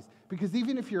satisfies. Because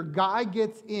even if your guy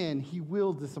gets in, he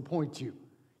will disappoint you.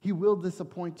 He will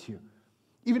disappoint you.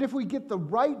 Even if we get the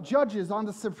right judges on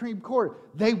the Supreme Court,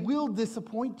 they will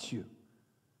disappoint you.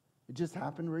 It just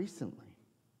happened recently.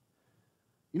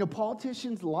 You know,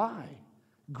 politicians lie.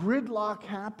 Gridlock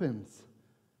happens.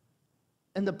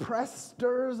 And the press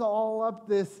stirs all up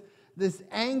this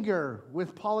anger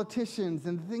with politicians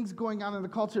and things going on in the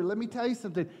culture. Let me tell you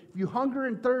something. If you hunger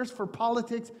and thirst for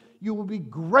politics, you will be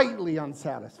greatly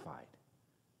unsatisfied.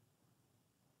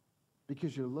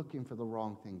 because you're looking for the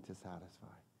wrong thing to satisfy.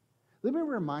 Let me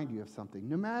remind you of something.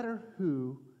 No matter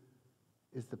who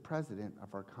is the president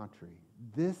of our country,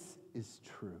 this is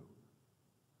true.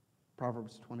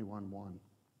 Proverbs 21:1.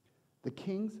 The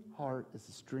king's heart is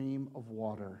a stream of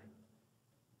water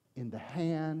in the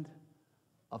hand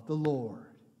of the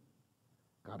Lord.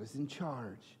 God is in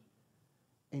charge.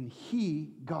 And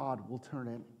he, God, will turn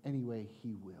it any way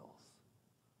he wills.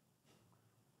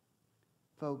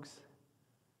 Folks,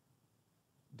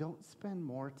 don't spend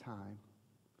more time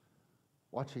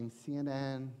watching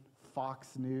CNN,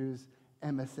 Fox News,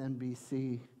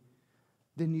 MSNBC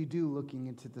than you do looking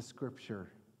into the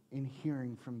scripture and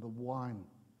hearing from the one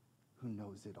who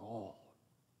knows it all.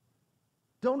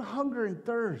 Don't hunger and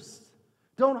thirst.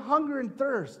 Don't hunger and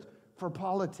thirst for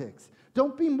politics.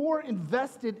 Don't be more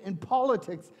invested in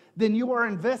politics than you are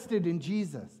invested in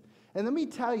Jesus. And let me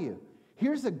tell you,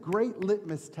 here's a great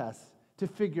litmus test to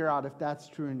figure out if that's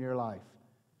true in your life.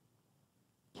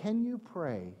 Can you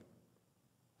pray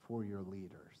for your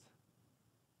leaders?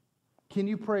 Can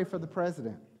you pray for the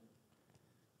president?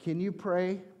 Can you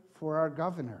pray for our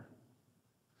governor?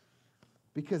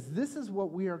 Because this is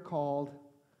what we are called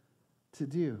to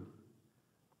do.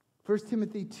 1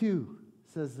 Timothy 2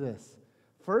 says this,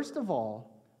 first of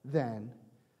all, then,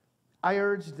 I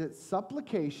urge that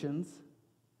supplications,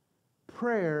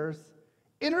 prayers,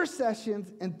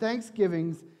 intercessions, and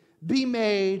thanksgivings be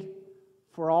made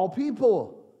for all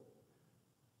people.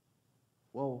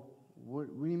 Well, what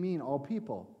do you mean all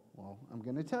people? Well, I'm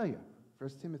going to tell you. 1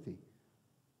 Timothy.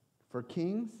 For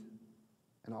kings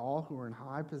and all who are in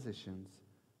high positions.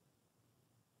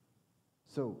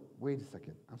 So, wait a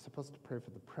second. I'm supposed to pray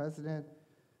for the president.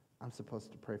 I'm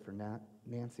supposed to pray for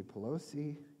Nancy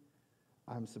Pelosi.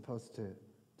 I'm supposed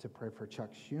to pray for Chuck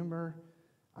Schumer.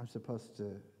 I'm supposed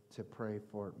to pray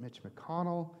for Mitch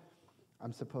McConnell.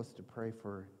 I'm supposed to pray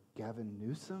for Gavin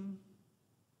Newsom.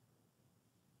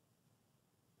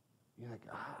 You're like,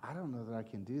 I don't know that I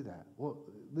can do that. Well,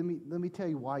 let me tell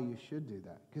you why you should do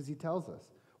that, because he tells us.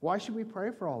 Why should we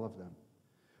pray for all of them?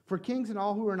 For kings and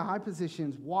all who are in high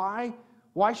positions, why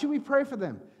should we pray for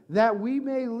them? That we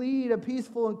may lead a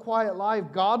peaceful and quiet life,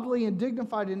 godly and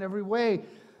dignified in every way.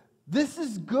 This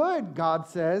is good, God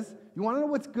says. You want to know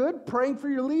what's good? Praying for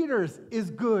your leaders is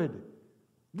good.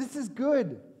 This is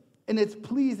good. And it's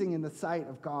pleasing in the sight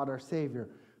of God our Savior,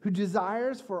 who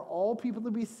desires for all people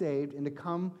to be saved and to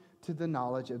come to the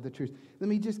knowledge of the truth. Let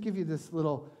me just give you this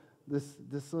little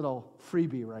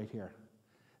freebie right here.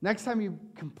 Next time you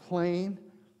complain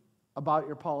about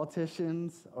your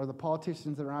politicians or the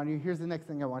politicians around you, here's the next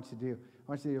thing I want you to do.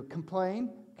 I want you to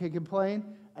complain,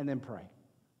 and then pray.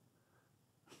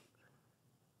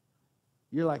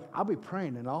 You're like, I'll be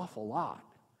praying an awful lot.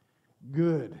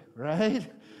 Good, right?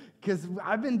 Because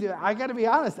I got to be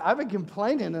honest, I've been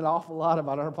complaining an awful lot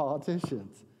about our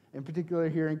politicians, in particular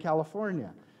here in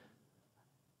California.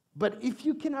 But if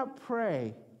you cannot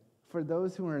pray for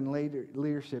those who are in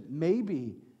leadership,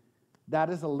 maybe that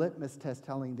is a litmus test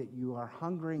telling that you are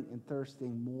hungering and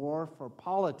thirsting more for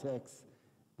politics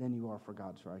than you are for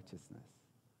God's righteousness.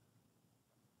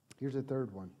 Here's a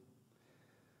third one.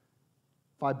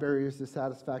 5 barriers to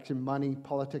satisfaction: money,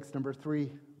 politics. Number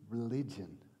 3,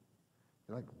 religion.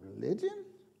 You're like, religion?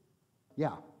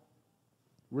 Yeah.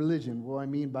 Religion. What do I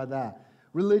mean by that?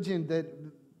 Religion that,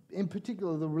 in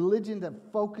particular, the religion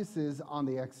that focuses on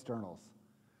the externals.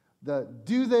 The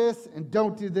do this and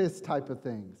don't do this type of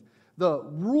things. The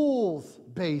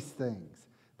rules-based things.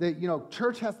 That,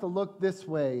 church has to look this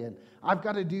way and I've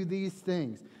got to do these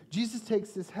things. Jesus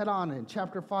takes this head on in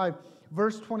chapter 5,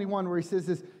 verse 21, where he says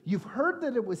this, you've heard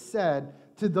that it was said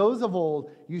to those of old,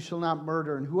 you shall not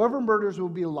murder, and whoever murders will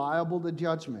be liable to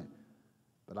judgment.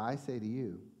 But I say to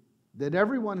you, that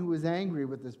everyone who is angry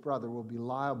with his brother will be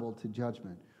liable to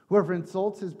judgment. Whoever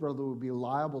insults his brother will be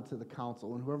liable to the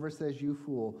council, and whoever says you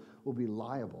fool will be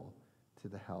liable to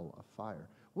the hell of fire.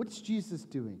 What's Jesus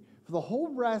doing? For the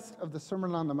whole rest of the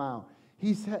Sermon on the Mount,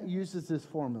 he uses this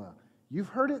formula. You've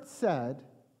heard it said,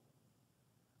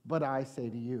 but I say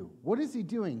to you. What is he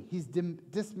doing? He's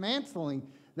dismantling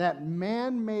that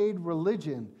man-made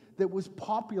religion that was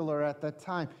popular at that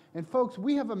time. And folks,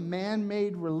 we have a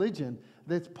man-made religion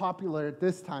that's popular at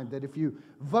this time, that if you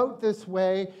vote this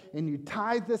way and you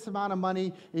tithe this amount of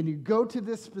money and you go to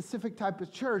this specific type of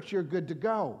church, you're good to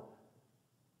go.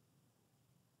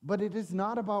 But it is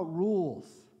not about rules.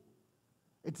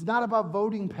 It's not about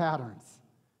voting patterns.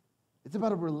 It's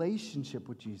about a relationship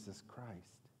with Jesus Christ.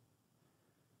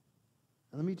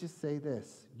 And let me just say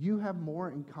this. You have more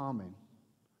in common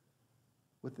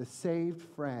with a saved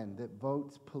friend that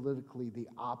votes politically the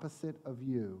opposite of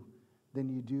you than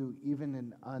you do even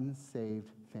an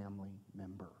unsaved family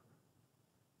member.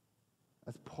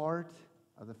 As part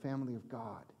of the family of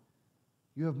God,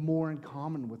 you have more in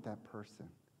common with that person.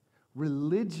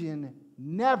 Religion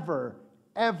never,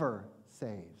 ever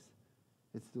saves.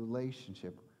 It's the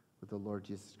relationship with the Lord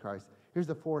Jesus Christ. Here's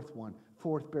the fourth one.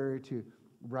 Fourth barrier to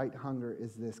right hunger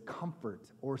is this: comfort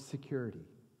or security.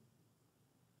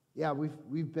 Yeah,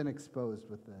 we've been exposed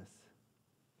with this.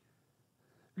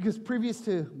 Because previous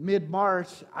to mid-March,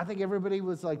 I think everybody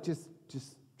was like just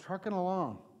trucking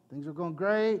along. Things were going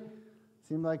great.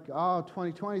 Seemed like,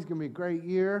 2020 is going to be a great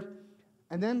year.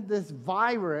 And then this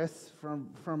virus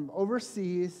from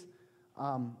overseas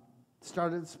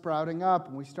started sprouting up,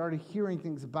 and we started hearing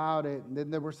things about it, and then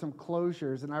there were some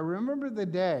closures. And I remember the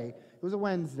day, it was a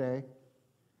Wednesday,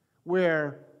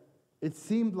 where it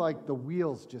seemed like the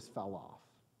wheels just fell off.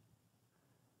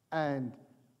 And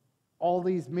all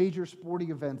these major sporting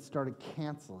events started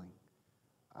canceling.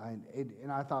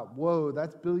 And I thought, whoa,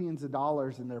 that's billions of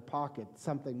dollars in their pocket.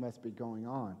 Something must be going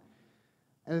on.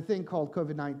 And a thing called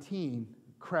COVID-19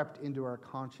 crept into our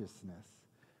consciousness.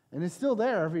 And it's still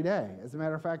there every day. As a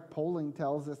matter of fact, polling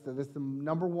tells us that it's the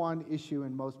number one issue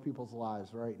in most people's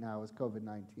lives right now is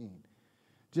COVID-19.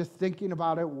 Just thinking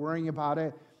about it, worrying about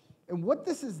it. And what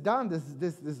this has done,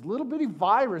 this little bitty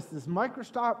virus, this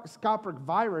microscopic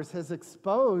virus, has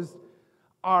exposed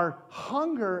our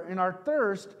hunger and our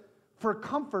thirst for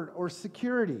comfort or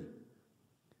security.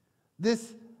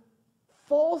 This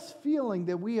false feeling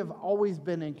that we have always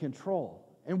been in control.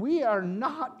 And we are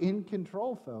not in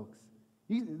control, folks.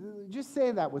 You just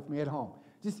say that with me at home.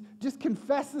 Just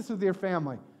confess this with your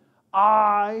family.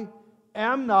 I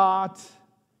am not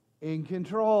in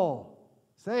control.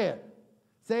 Say it.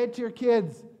 Say it to your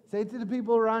kids. Say it to the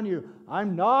people around you.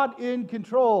 I'm not in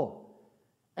control.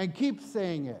 And keep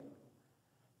saying it.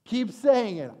 Keep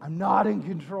saying it. I'm not in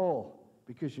control,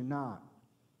 because you're not.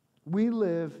 We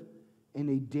live in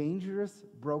a dangerous,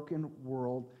 broken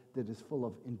world that is full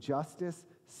of injustice,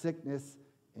 sickness,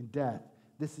 and death.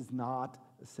 This is not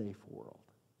a safe world.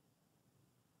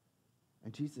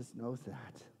 And Jesus knows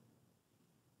that.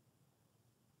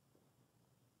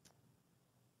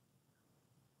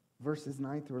 Verses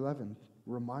 9 through 11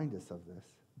 remind us of this.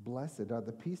 Blessed are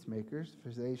the peacemakers, for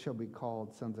they shall be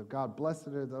called sons of God. Blessed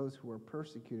are those who are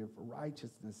persecuted for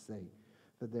righteousness' sake,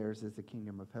 for theirs is the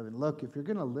kingdom of heaven. Look, if you're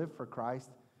going to live for Christ,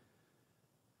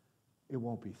 it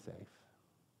won't be safe.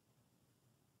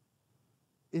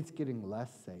 It's getting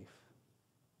less safe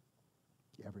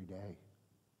every day.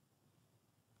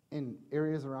 In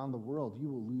areas around the world,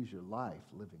 you will lose your life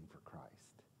living for Christ.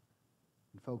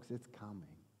 And folks, it's coming.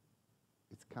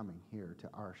 It's coming here to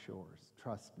our shores.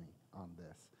 Trust me on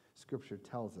this. Scripture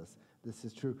tells us this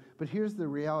is true. But here's the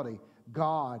reality.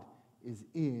 God is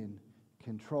in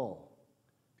control.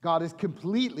 God is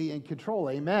completely in control.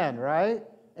 Amen, right?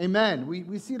 Amen.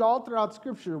 We see it all throughout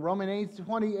Scripture. Romans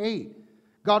 8:28.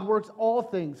 God works all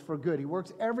things for good. He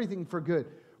works everything for good.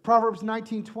 Proverbs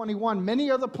 19:21. Many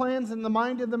are the plans in the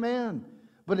mind of the man,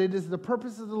 but it is the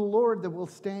purposes of the Lord that will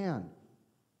stand.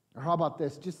 Or how about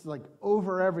this? Just like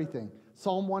over everything.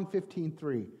 Psalm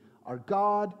 115:3. Our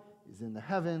God is in the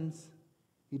heavens.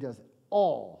 He does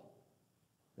all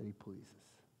that he pleases.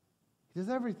 He does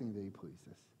everything that he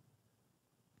pleases.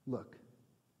 Look,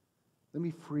 let me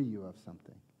free you of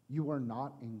something. You are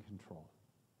not in control.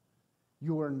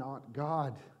 You are not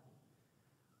God.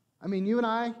 I mean, you and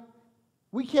I,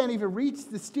 we can't even reach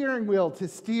the steering wheel to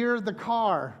steer the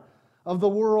car of the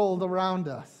world around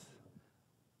us.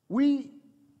 We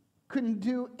couldn't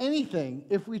do anything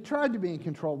if we tried to be in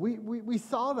control. We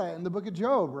saw that in the book of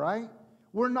Job, right?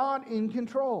 We're not in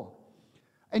control.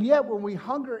 And yet when we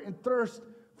hunger and thirst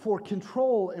for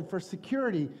control and for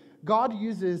security, God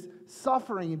uses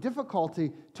suffering and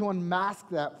difficulty to unmask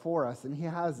that for us. And he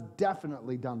has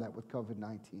definitely done that with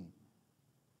COVID-19.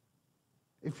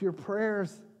 If your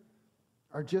prayers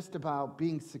are just about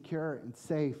being secure and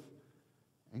safe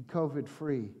and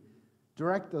COVID-free,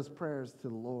 direct those prayers to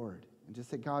the Lord. And just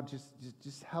say, God,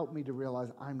 just help me to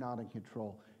realize I'm not in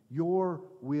control. Your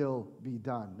will be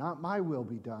done. Not my will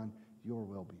be done. Your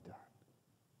will be done.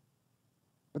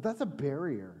 But that's a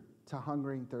barrier to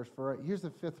hunger and thirst for it. Here's the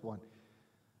fifth one.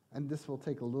 And this will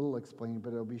take a little explaining,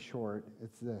 but it'll be short.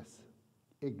 It's this: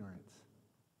 ignorance.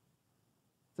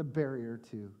 It's a barrier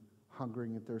to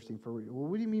hungering and thirsting for it. Well,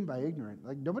 what do you mean by ignorant?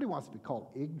 Like, nobody wants to be called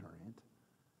ignorant.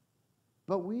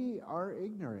 But we are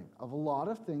ignorant of a lot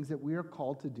of things that we are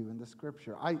called to do in the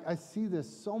Scripture. I see this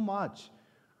so much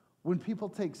when people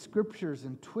take Scriptures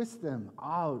and twist them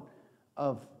out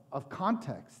of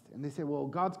context. And they say, well,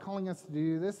 God's calling us to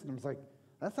do this. And I was like,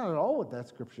 That's not at all what that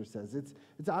scripture says.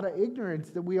 It's out of ignorance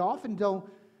that we often don't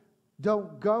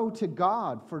go to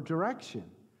God for direction.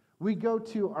 We go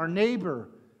to our neighbor.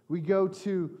 We go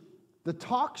to the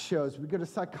talk shows. We go to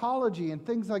psychology and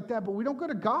things like that, but we don't go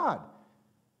to God.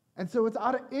 And so it's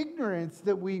out of ignorance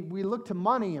that we look to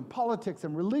money and politics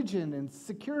and religion and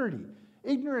security.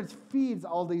 Ignorance feeds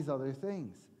all these other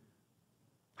things.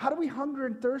 How do we hunger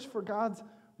and thirst for God's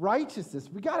righteousness?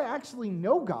 We got to actually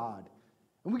know God.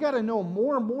 And we got to know Him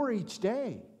more and more each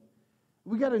day.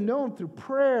 We got to know Him through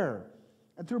prayer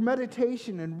and through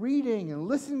meditation and reading and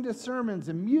listening to sermons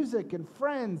and music and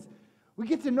friends. We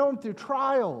get to know Him through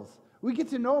trials. We get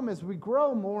to know Him as we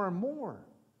grow more and more.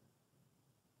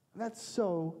 And that's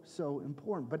so, so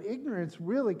important. But ignorance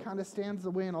really kind of stands the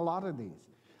way in a lot of these.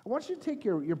 I want you to take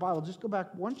your Bible, just go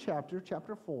back one chapter,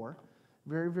 chapter 4.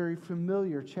 Very, very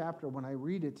familiar chapter when I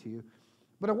read it to you.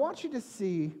 But I want you to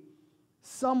see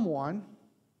someone,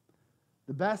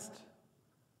 the best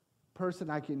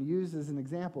person I can use as an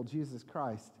example, Jesus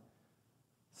Christ.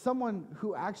 Someone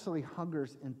who actually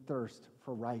hungers and thirsts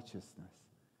for righteousness.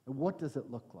 And what does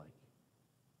it look like?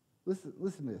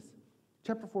 Listen to this.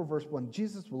 Chapter 4, verse 1.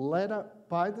 Jesus was led up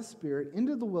by the Spirit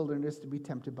into the wilderness to be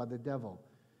tempted by the devil.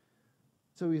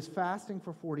 So he was fasting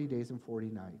for 40 days and 40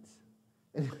 nights.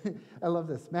 And I love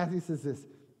this. Matthew says this.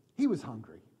 He was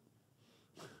hungry.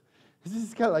 This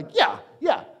is kind of like,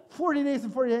 yeah, 40 days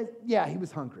and 40 days. Yeah, he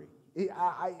was hungry.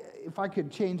 If I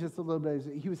could change this a little bit,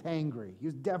 he was hangry. He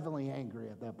was definitely hangry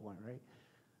at that point, right?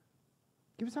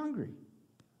 He was hungry.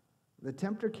 The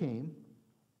tempter came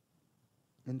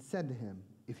and said to him,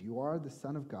 "If you are the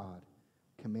Son of God,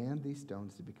 command these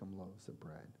stones to become loaves of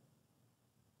bread."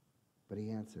 But he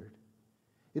answered,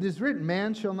 "It is written,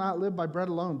 man shall not live by bread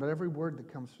alone, but every word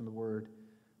that comes from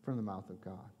the mouth of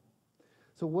God."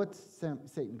 So what's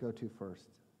Satan go to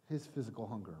first? His physical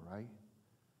hunger, right?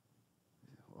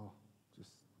 Well,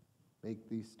 just make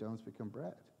these stones become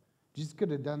bread. Jesus could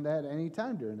have done that any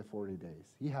time during the 40 days.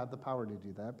 He had the power to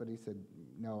do that, but he said,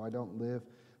 no, I don't live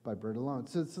by bread alone.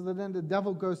 So then the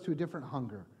devil goes to a different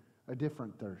hunger, a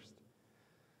different thirst.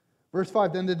 Verse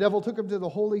 5, then the devil took him to the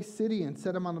holy city and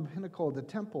set him on the pinnacle of the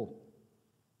temple.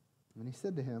 And he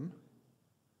said to him,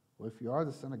 "Well, if you are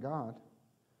the Son of God,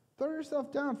 throw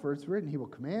yourself down, for it's written, He will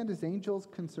command His angels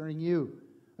concerning you.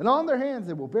 And on their hands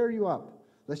they will bear you up,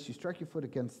 lest you strike your foot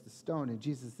against the stone." And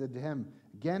Jesus said to him,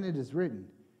 "Again it is written,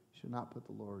 you shall not put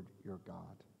the Lord your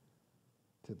God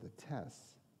to the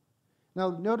test." Now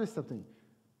notice something.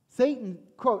 Satan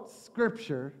quotes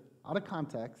Scripture out of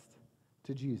context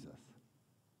to Jesus.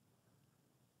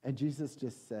 And Jesus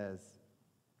just says,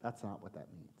 that's not what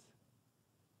that means.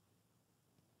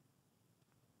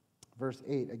 Verse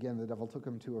 8, again, the devil took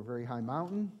him to a very high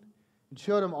mountain and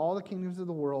showed him all the kingdoms of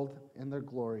the world and their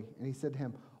glory. And he said to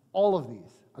him, "All of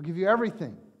these, I'll give you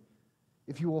everything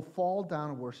if you will fall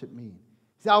down and worship me."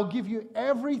 He said, "I'll give you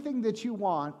everything that you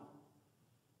want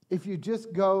if you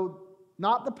just go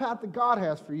not the path that God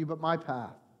has for you, but my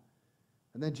path."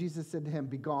 And then Jesus said to him,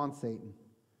 "Begone, Satan.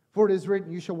 For it is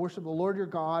written, you shall worship the Lord your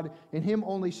God, and Him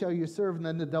only shall you serve." And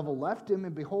then the devil left him,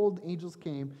 and behold, angels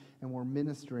came and were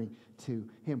ministering to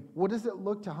him. What does it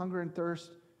look to hunger and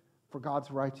thirst for God's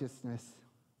righteousness?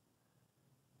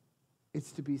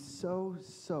 It's to be so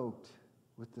soaked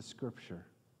with the Scripture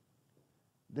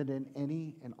that in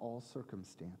any and all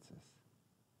circumstances,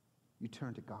 you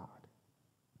turn to God.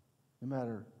 No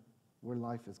matter where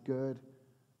life is good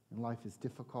and life is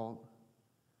difficult,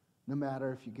 no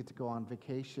matter if you get to go on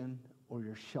vacation or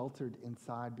you're sheltered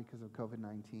inside because of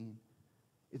COVID-19,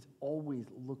 it's always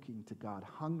looking to God,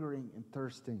 hungering and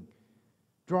thirsting,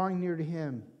 drawing near to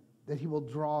Him, that He will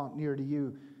draw near to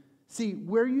you. See,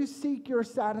 where you seek your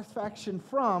satisfaction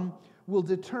from will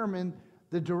determine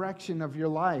the direction of your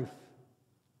life.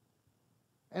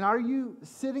 And are you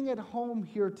sitting at home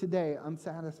here today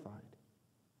unsatisfied?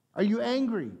 Are you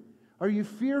angry? Are you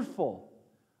fearful?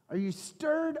 Are you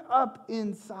stirred up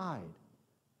inside?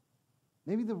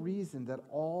 Maybe the reason that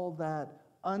all that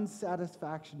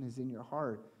unsatisfaction is in your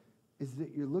heart is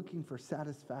that you're looking for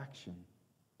satisfaction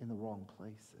in the wrong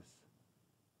places.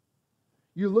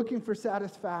 You're looking for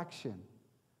satisfaction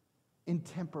in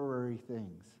temporary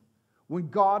things, when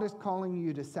God is calling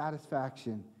you to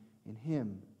satisfaction in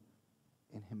Him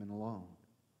and alone.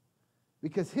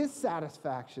 Because His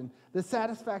satisfaction, the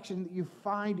satisfaction that you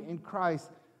find in Christ,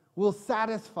 will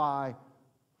satisfy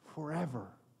forever.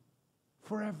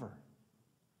 Forever.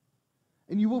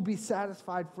 And you will be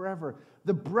satisfied forever.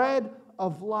 The bread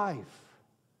of life,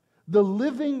 the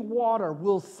living water,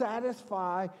 will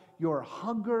satisfy your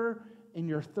hunger and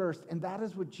your thirst. And that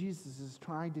is what Jesus is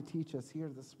trying to teach us here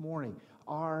this morning.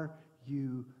 Are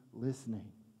you listening?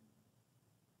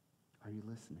 Are you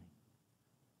listening?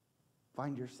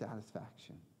 Find your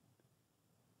satisfaction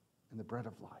in the bread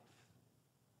of life,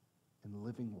 in the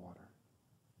living water,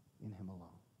 in him alone.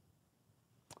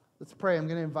 Let's pray. I'm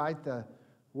going to invite the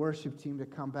worship team to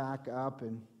come back up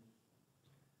and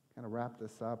kind of wrap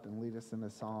this up and lead us in a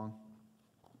song.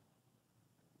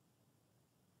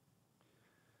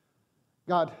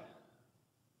 God,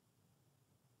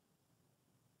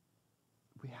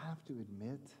 we have to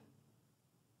admit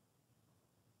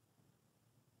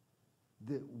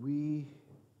that we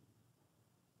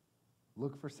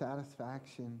look for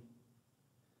satisfaction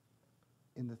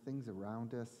in the things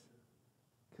around us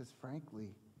because,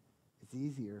 frankly, it's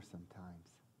easier sometimes.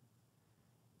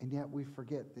 And yet we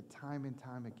forget that time and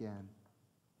time again,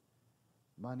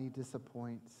 money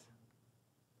disappoints,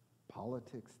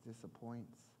 politics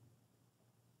disappoints,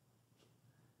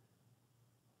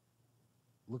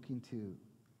 looking to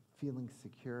feeling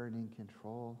secure and in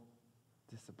control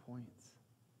disappoints.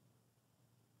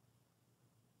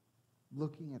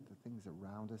 Looking at the things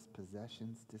around us,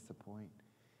 possessions disappoint.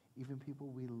 Even people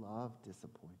we love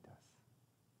disappoint us.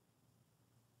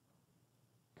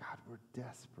 God, we're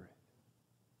desperate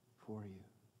for you.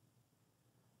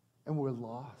 And we're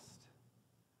lost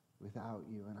without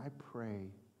you. And I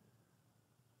pray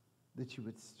that you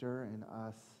would stir in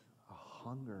us a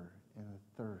hunger and a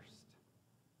thirst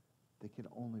that can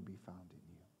only be found in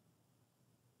you.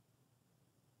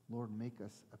 Lord, make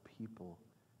us a people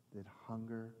that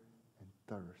hunger and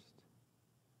thirst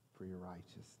for your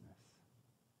righteousness,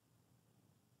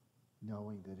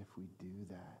 knowing that if we do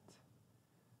that,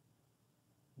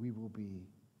 we will be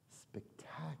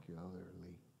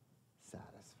spectacularly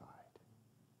satisfied.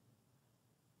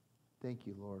 Thank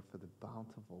you, Lord, for the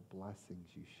bountiful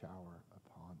blessings you shower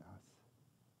upon us.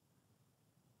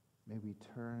 May we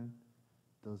turn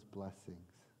those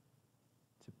blessings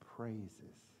to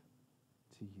praises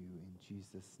to you in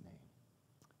Jesus' name.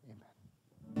 Amen.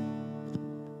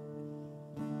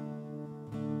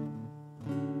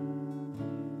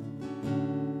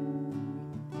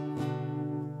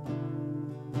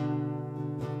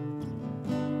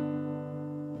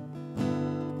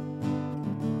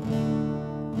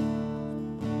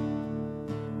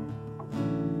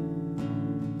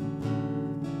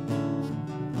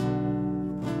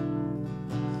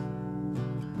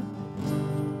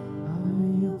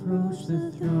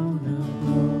 The throne of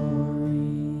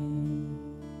glory,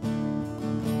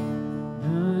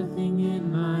 nothing in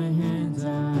my hands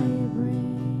I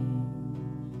bring,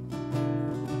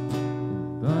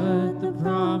 but the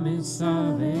promise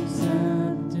of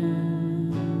acceptance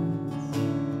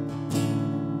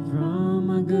from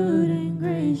a good and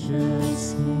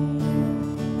gracious King.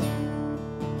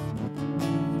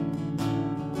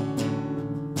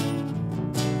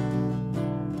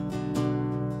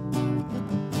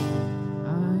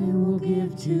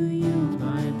 To you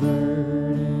my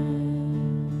burden,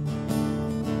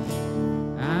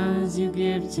 as you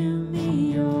give to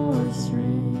me your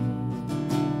strength.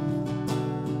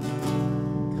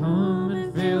 Come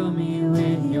and fill me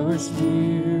with your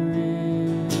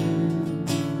spirit,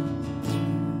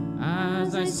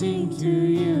 as I sing to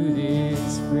you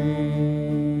this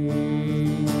praise.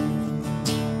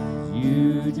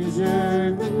 You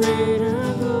deserve the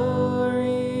greater glory.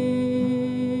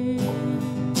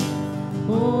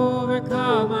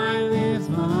 Overcome, I lift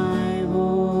my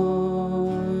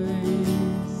voice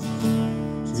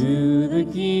to the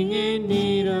King in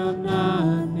need of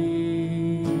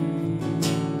nothing.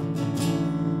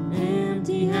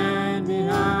 Empty-handed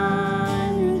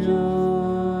I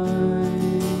rejoice.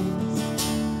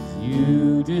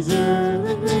 You deserve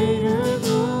the greater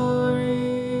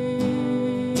glory.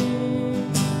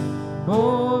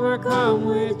 Overcome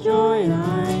with joy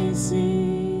I sing.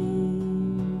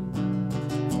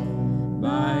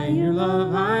 By your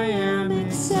love I am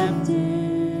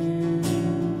accepted.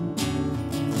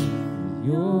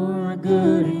 You're a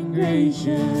good and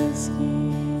gracious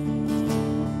King.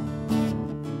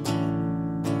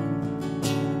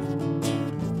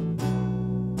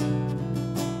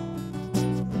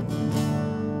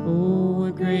 Oh,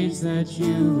 what grace that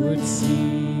you would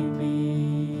see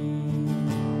me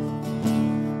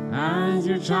as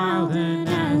your child and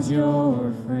as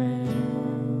your friend.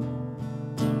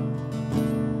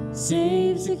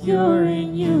 Safe, secure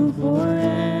in you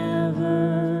forever.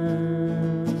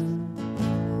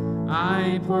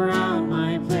 I pour out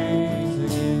my praise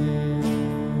again.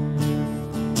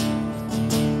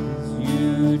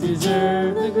 You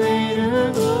deserve the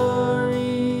greater glory.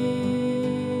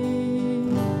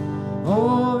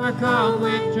 Overcome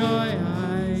with joy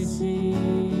I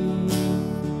sing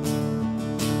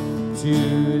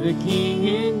to the King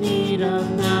in need of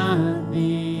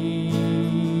nothing.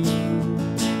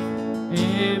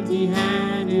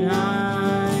 empty-handed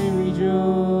I rejoice.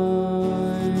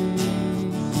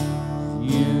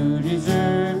 You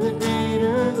deserve the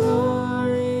greater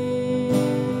glory.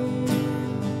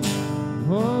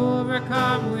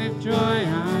 Overcome with joy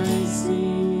I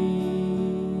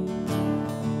sing.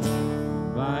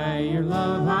 By your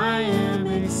love I am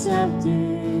accepted.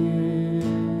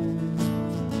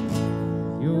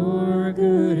 You're a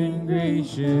good and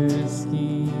gracious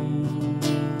King.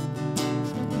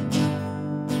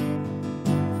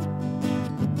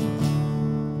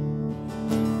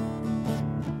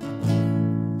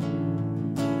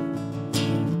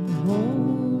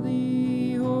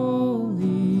 Holy,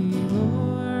 holy,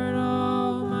 Lord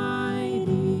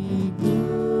Almighty,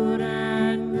 good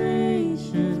and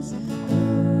gracious,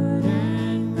 good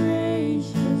and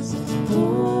gracious.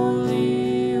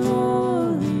 Holy,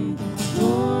 holy,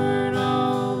 Lord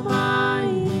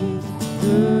Almighty,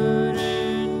 good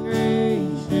and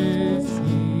gracious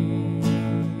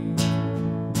King.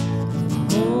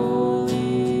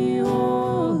 Holy,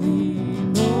 holy,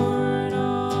 Lord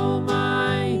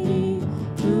Almighty,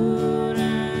 good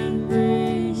and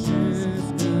gracious,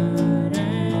 good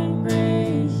and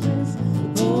gracious.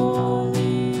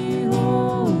 Holy,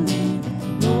 holy,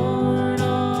 Lord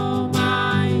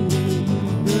Almighty,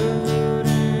 good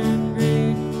and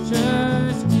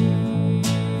gracious King.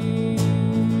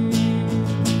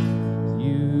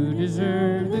 You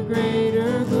deserve the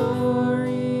greater glory.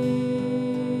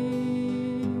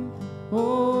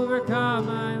 Overcome,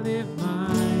 I lift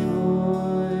my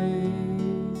voice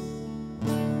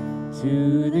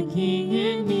to the King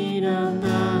in need of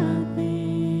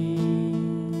nothing.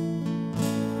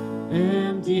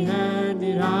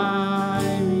 Empty-handed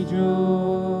I rejoice.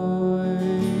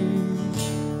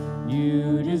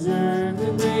 You deserve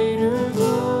the greater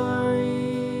glory.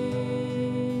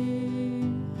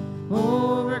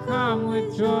 Overcome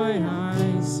with joy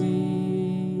I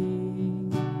sing.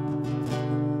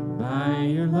 By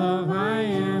your love I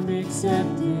am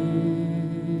accepted.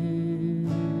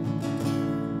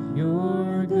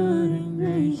 You're good and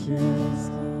gracious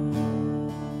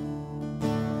King.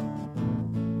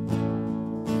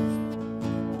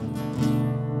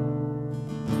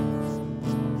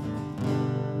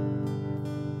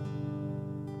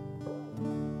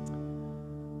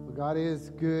 Well, God is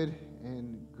good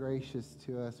and gracious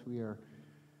to us. We are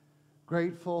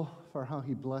grateful for how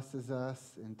he blesses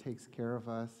us and takes care of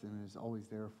us and is always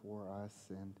there for us.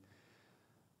 And,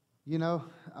 you know,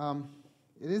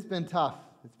 it has been tough.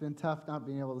 It's been tough not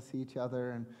being able to see each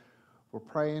other, and we're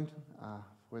praying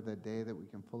for the day that we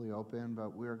can fully open,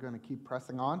 but we're going to keep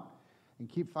pressing on and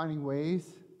keep finding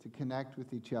ways to connect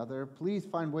with each other. Please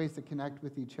find ways to connect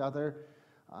with each other.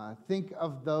 Think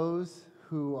of those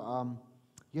who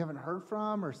you haven't heard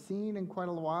from or seen in quite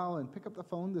a while, and pick up the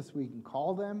phone this week and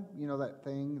call them. You know, that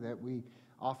thing that we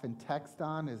often text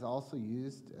on is also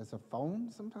used as a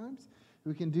phone sometimes.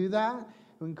 We can do that.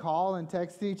 We can call and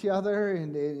text each other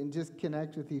and just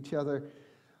connect with each other.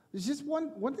 There's just one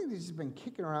thing that's just been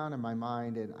kicking around in my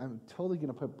mind, and I'm totally going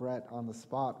to put Brett on the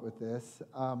spot with this.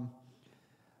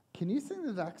 Can you sing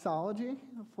the doxology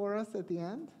for us at the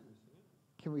end?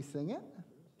 Can we sing it?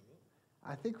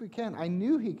 I think we can. I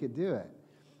knew he could do it.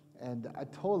 And I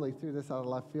totally threw this out of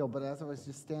left field, but as I was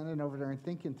just standing over there and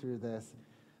thinking through this,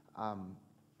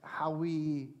 how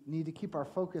we need to keep our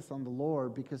focus on the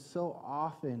Lord, because so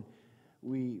often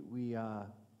we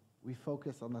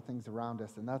focus on the things around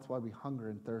us, and that's why we hunger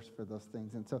and thirst for those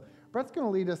things. And so Brett's going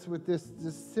to lead us with this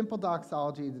simple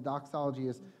doxology. The doxology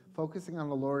is focusing on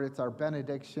the Lord. It's our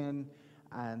benediction,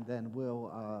 and then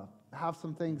we'll have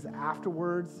some things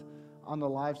afterwards on the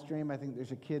live stream. I think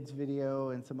there's a kids video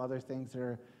and some other things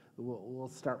that will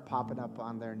start popping up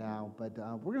on there now. But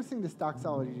we're going to sing this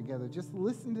doxology together. Just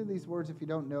listen to these words if you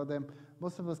don't know them.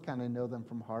 Most of us kind of know them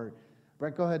from heart.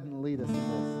 Brett, go ahead and lead us in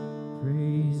this.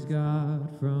 Praise God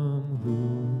from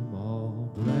whom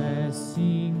all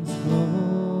blessings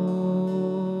flow.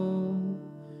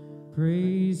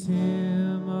 Praise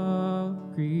him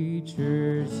of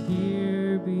creatures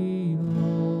here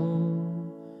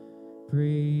below.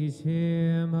 Praise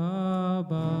him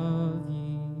above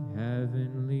ye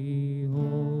heavenly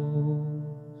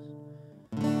hosts.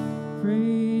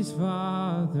 Praise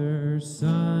Father,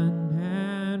 Son,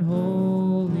 and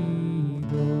Holy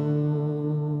Ghost.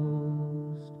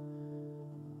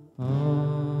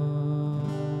 Amen.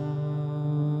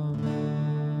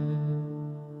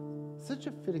 Such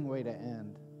a fitting way to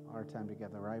end our time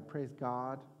together, right? Praise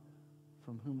God,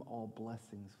 from whom all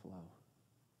blessings flow.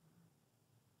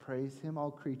 Praise him,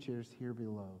 all creatures here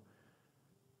below.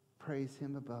 Praise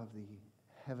him above the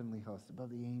heavenly host, above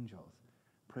the angels.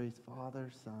 Praise Father,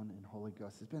 Son, and Holy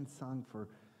Ghost. It's been sung for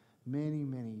many,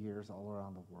 many years all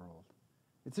around the world.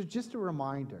 It's just a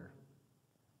reminder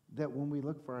that when we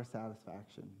look for our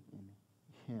satisfaction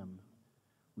in Him,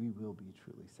 we will be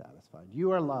truly satisfied.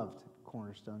 You are loved,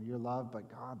 Cornerstone. You're loved by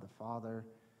God the Father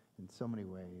in so many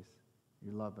ways.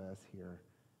 You love us here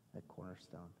at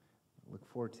Cornerstone. Look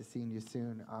forward to seeing you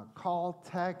soon. Call,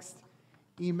 text,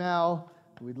 email.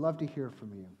 We'd love to hear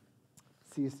from you.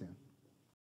 See you soon.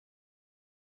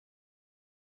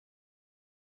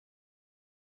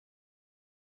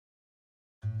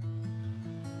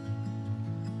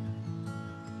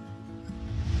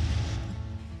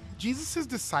 Jesus'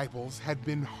 disciples had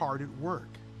been hard at work.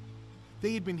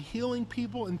 They had been healing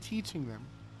people and teaching them.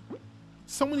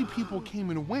 So many people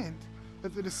came and went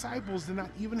that the disciples did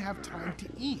not even have time to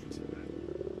eat.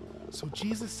 So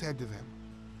Jesus said to them,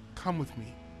 "Come with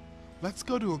me. Let's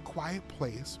go to a quiet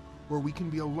place where we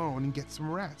can be alone and get some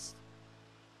rest."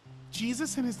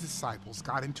 Jesus and his disciples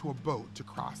got into a boat to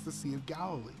cross the Sea of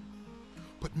Galilee,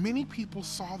 but many people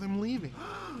saw them leaving.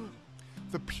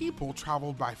 The people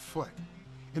traveled by foot,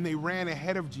 and they ran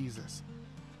ahead of Jesus.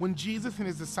 When Jesus and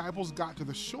his disciples got to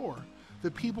the shore,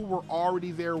 the people were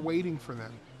already there waiting for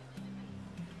them.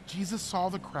 Jesus saw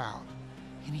the crowd,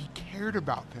 and he cared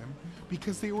about them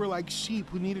because they were like sheep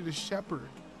who needed a shepherd.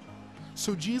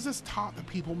 So Jesus taught the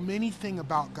people many things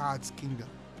about God's kingdom,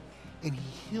 and he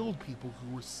healed people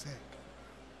who were sick.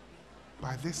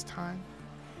 By this time,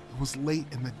 it was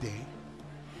late in the day.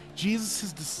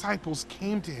 Jesus' disciples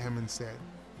came to him and said,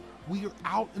 "We are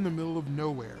out in the middle of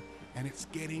nowhere, and it's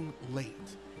getting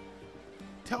late.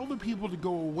 Tell the people to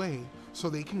go away so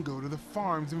they can go to the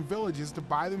farms and villages to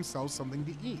buy themselves something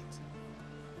to eat."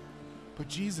 But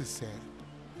Jesus said,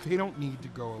 "They don't need to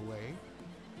go away.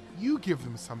 You give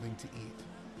them something to eat."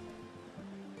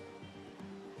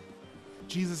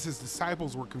 Jesus'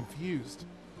 disciples were confused.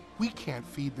 "We can't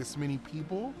feed this many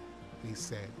people," they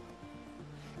said.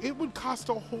 "It would cost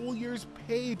a whole year's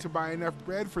pay to buy enough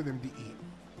bread for them to eat,"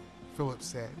 Philip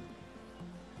said.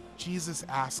 Jesus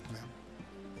asked them,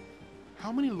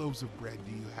 "How many loaves of bread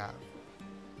do you have?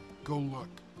 Go look."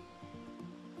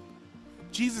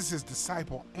 Jesus'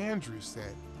 disciple Andrew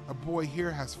said, "A boy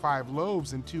here has 5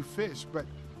 loaves and 2 fish, but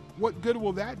what good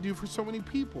will that do for so many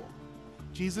people?"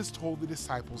 Jesus told the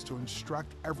disciples to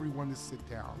instruct everyone to sit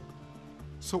down.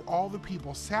 So all the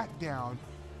people sat down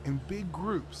in big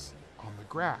groups on the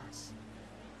grass.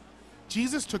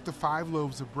 Jesus took the 5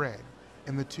 loaves of bread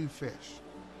and the 2 fish.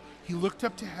 He looked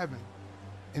up to heaven,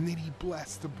 and then he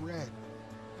blessed the bread.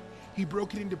 He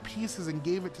broke it into pieces and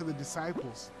gave it to the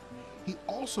disciples. He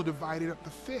also divided up the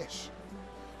fish.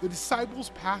 The disciples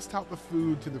passed out the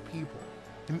food to the people,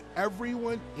 and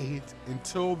everyone ate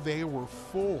until they were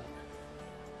full.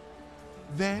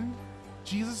 Then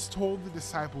Jesus told the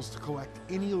disciples to collect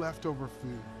any leftover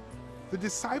food. The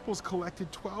disciples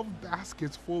collected 12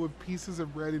 baskets full of pieces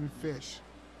of bread and fish.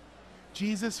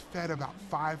 Jesus fed about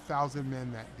 5,000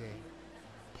 men that day,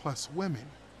 plus women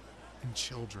and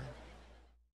children.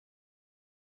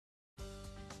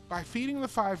 By feeding the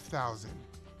 5,000,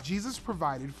 Jesus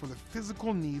provided for the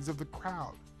physical needs of the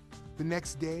crowd. The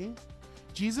next day,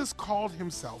 Jesus called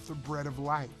himself the bread of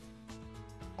life.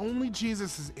 Only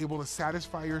Jesus is able to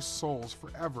satisfy your souls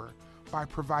forever by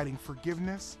providing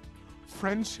forgiveness,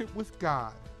 friendship with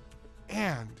God,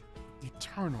 and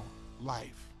eternal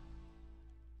life.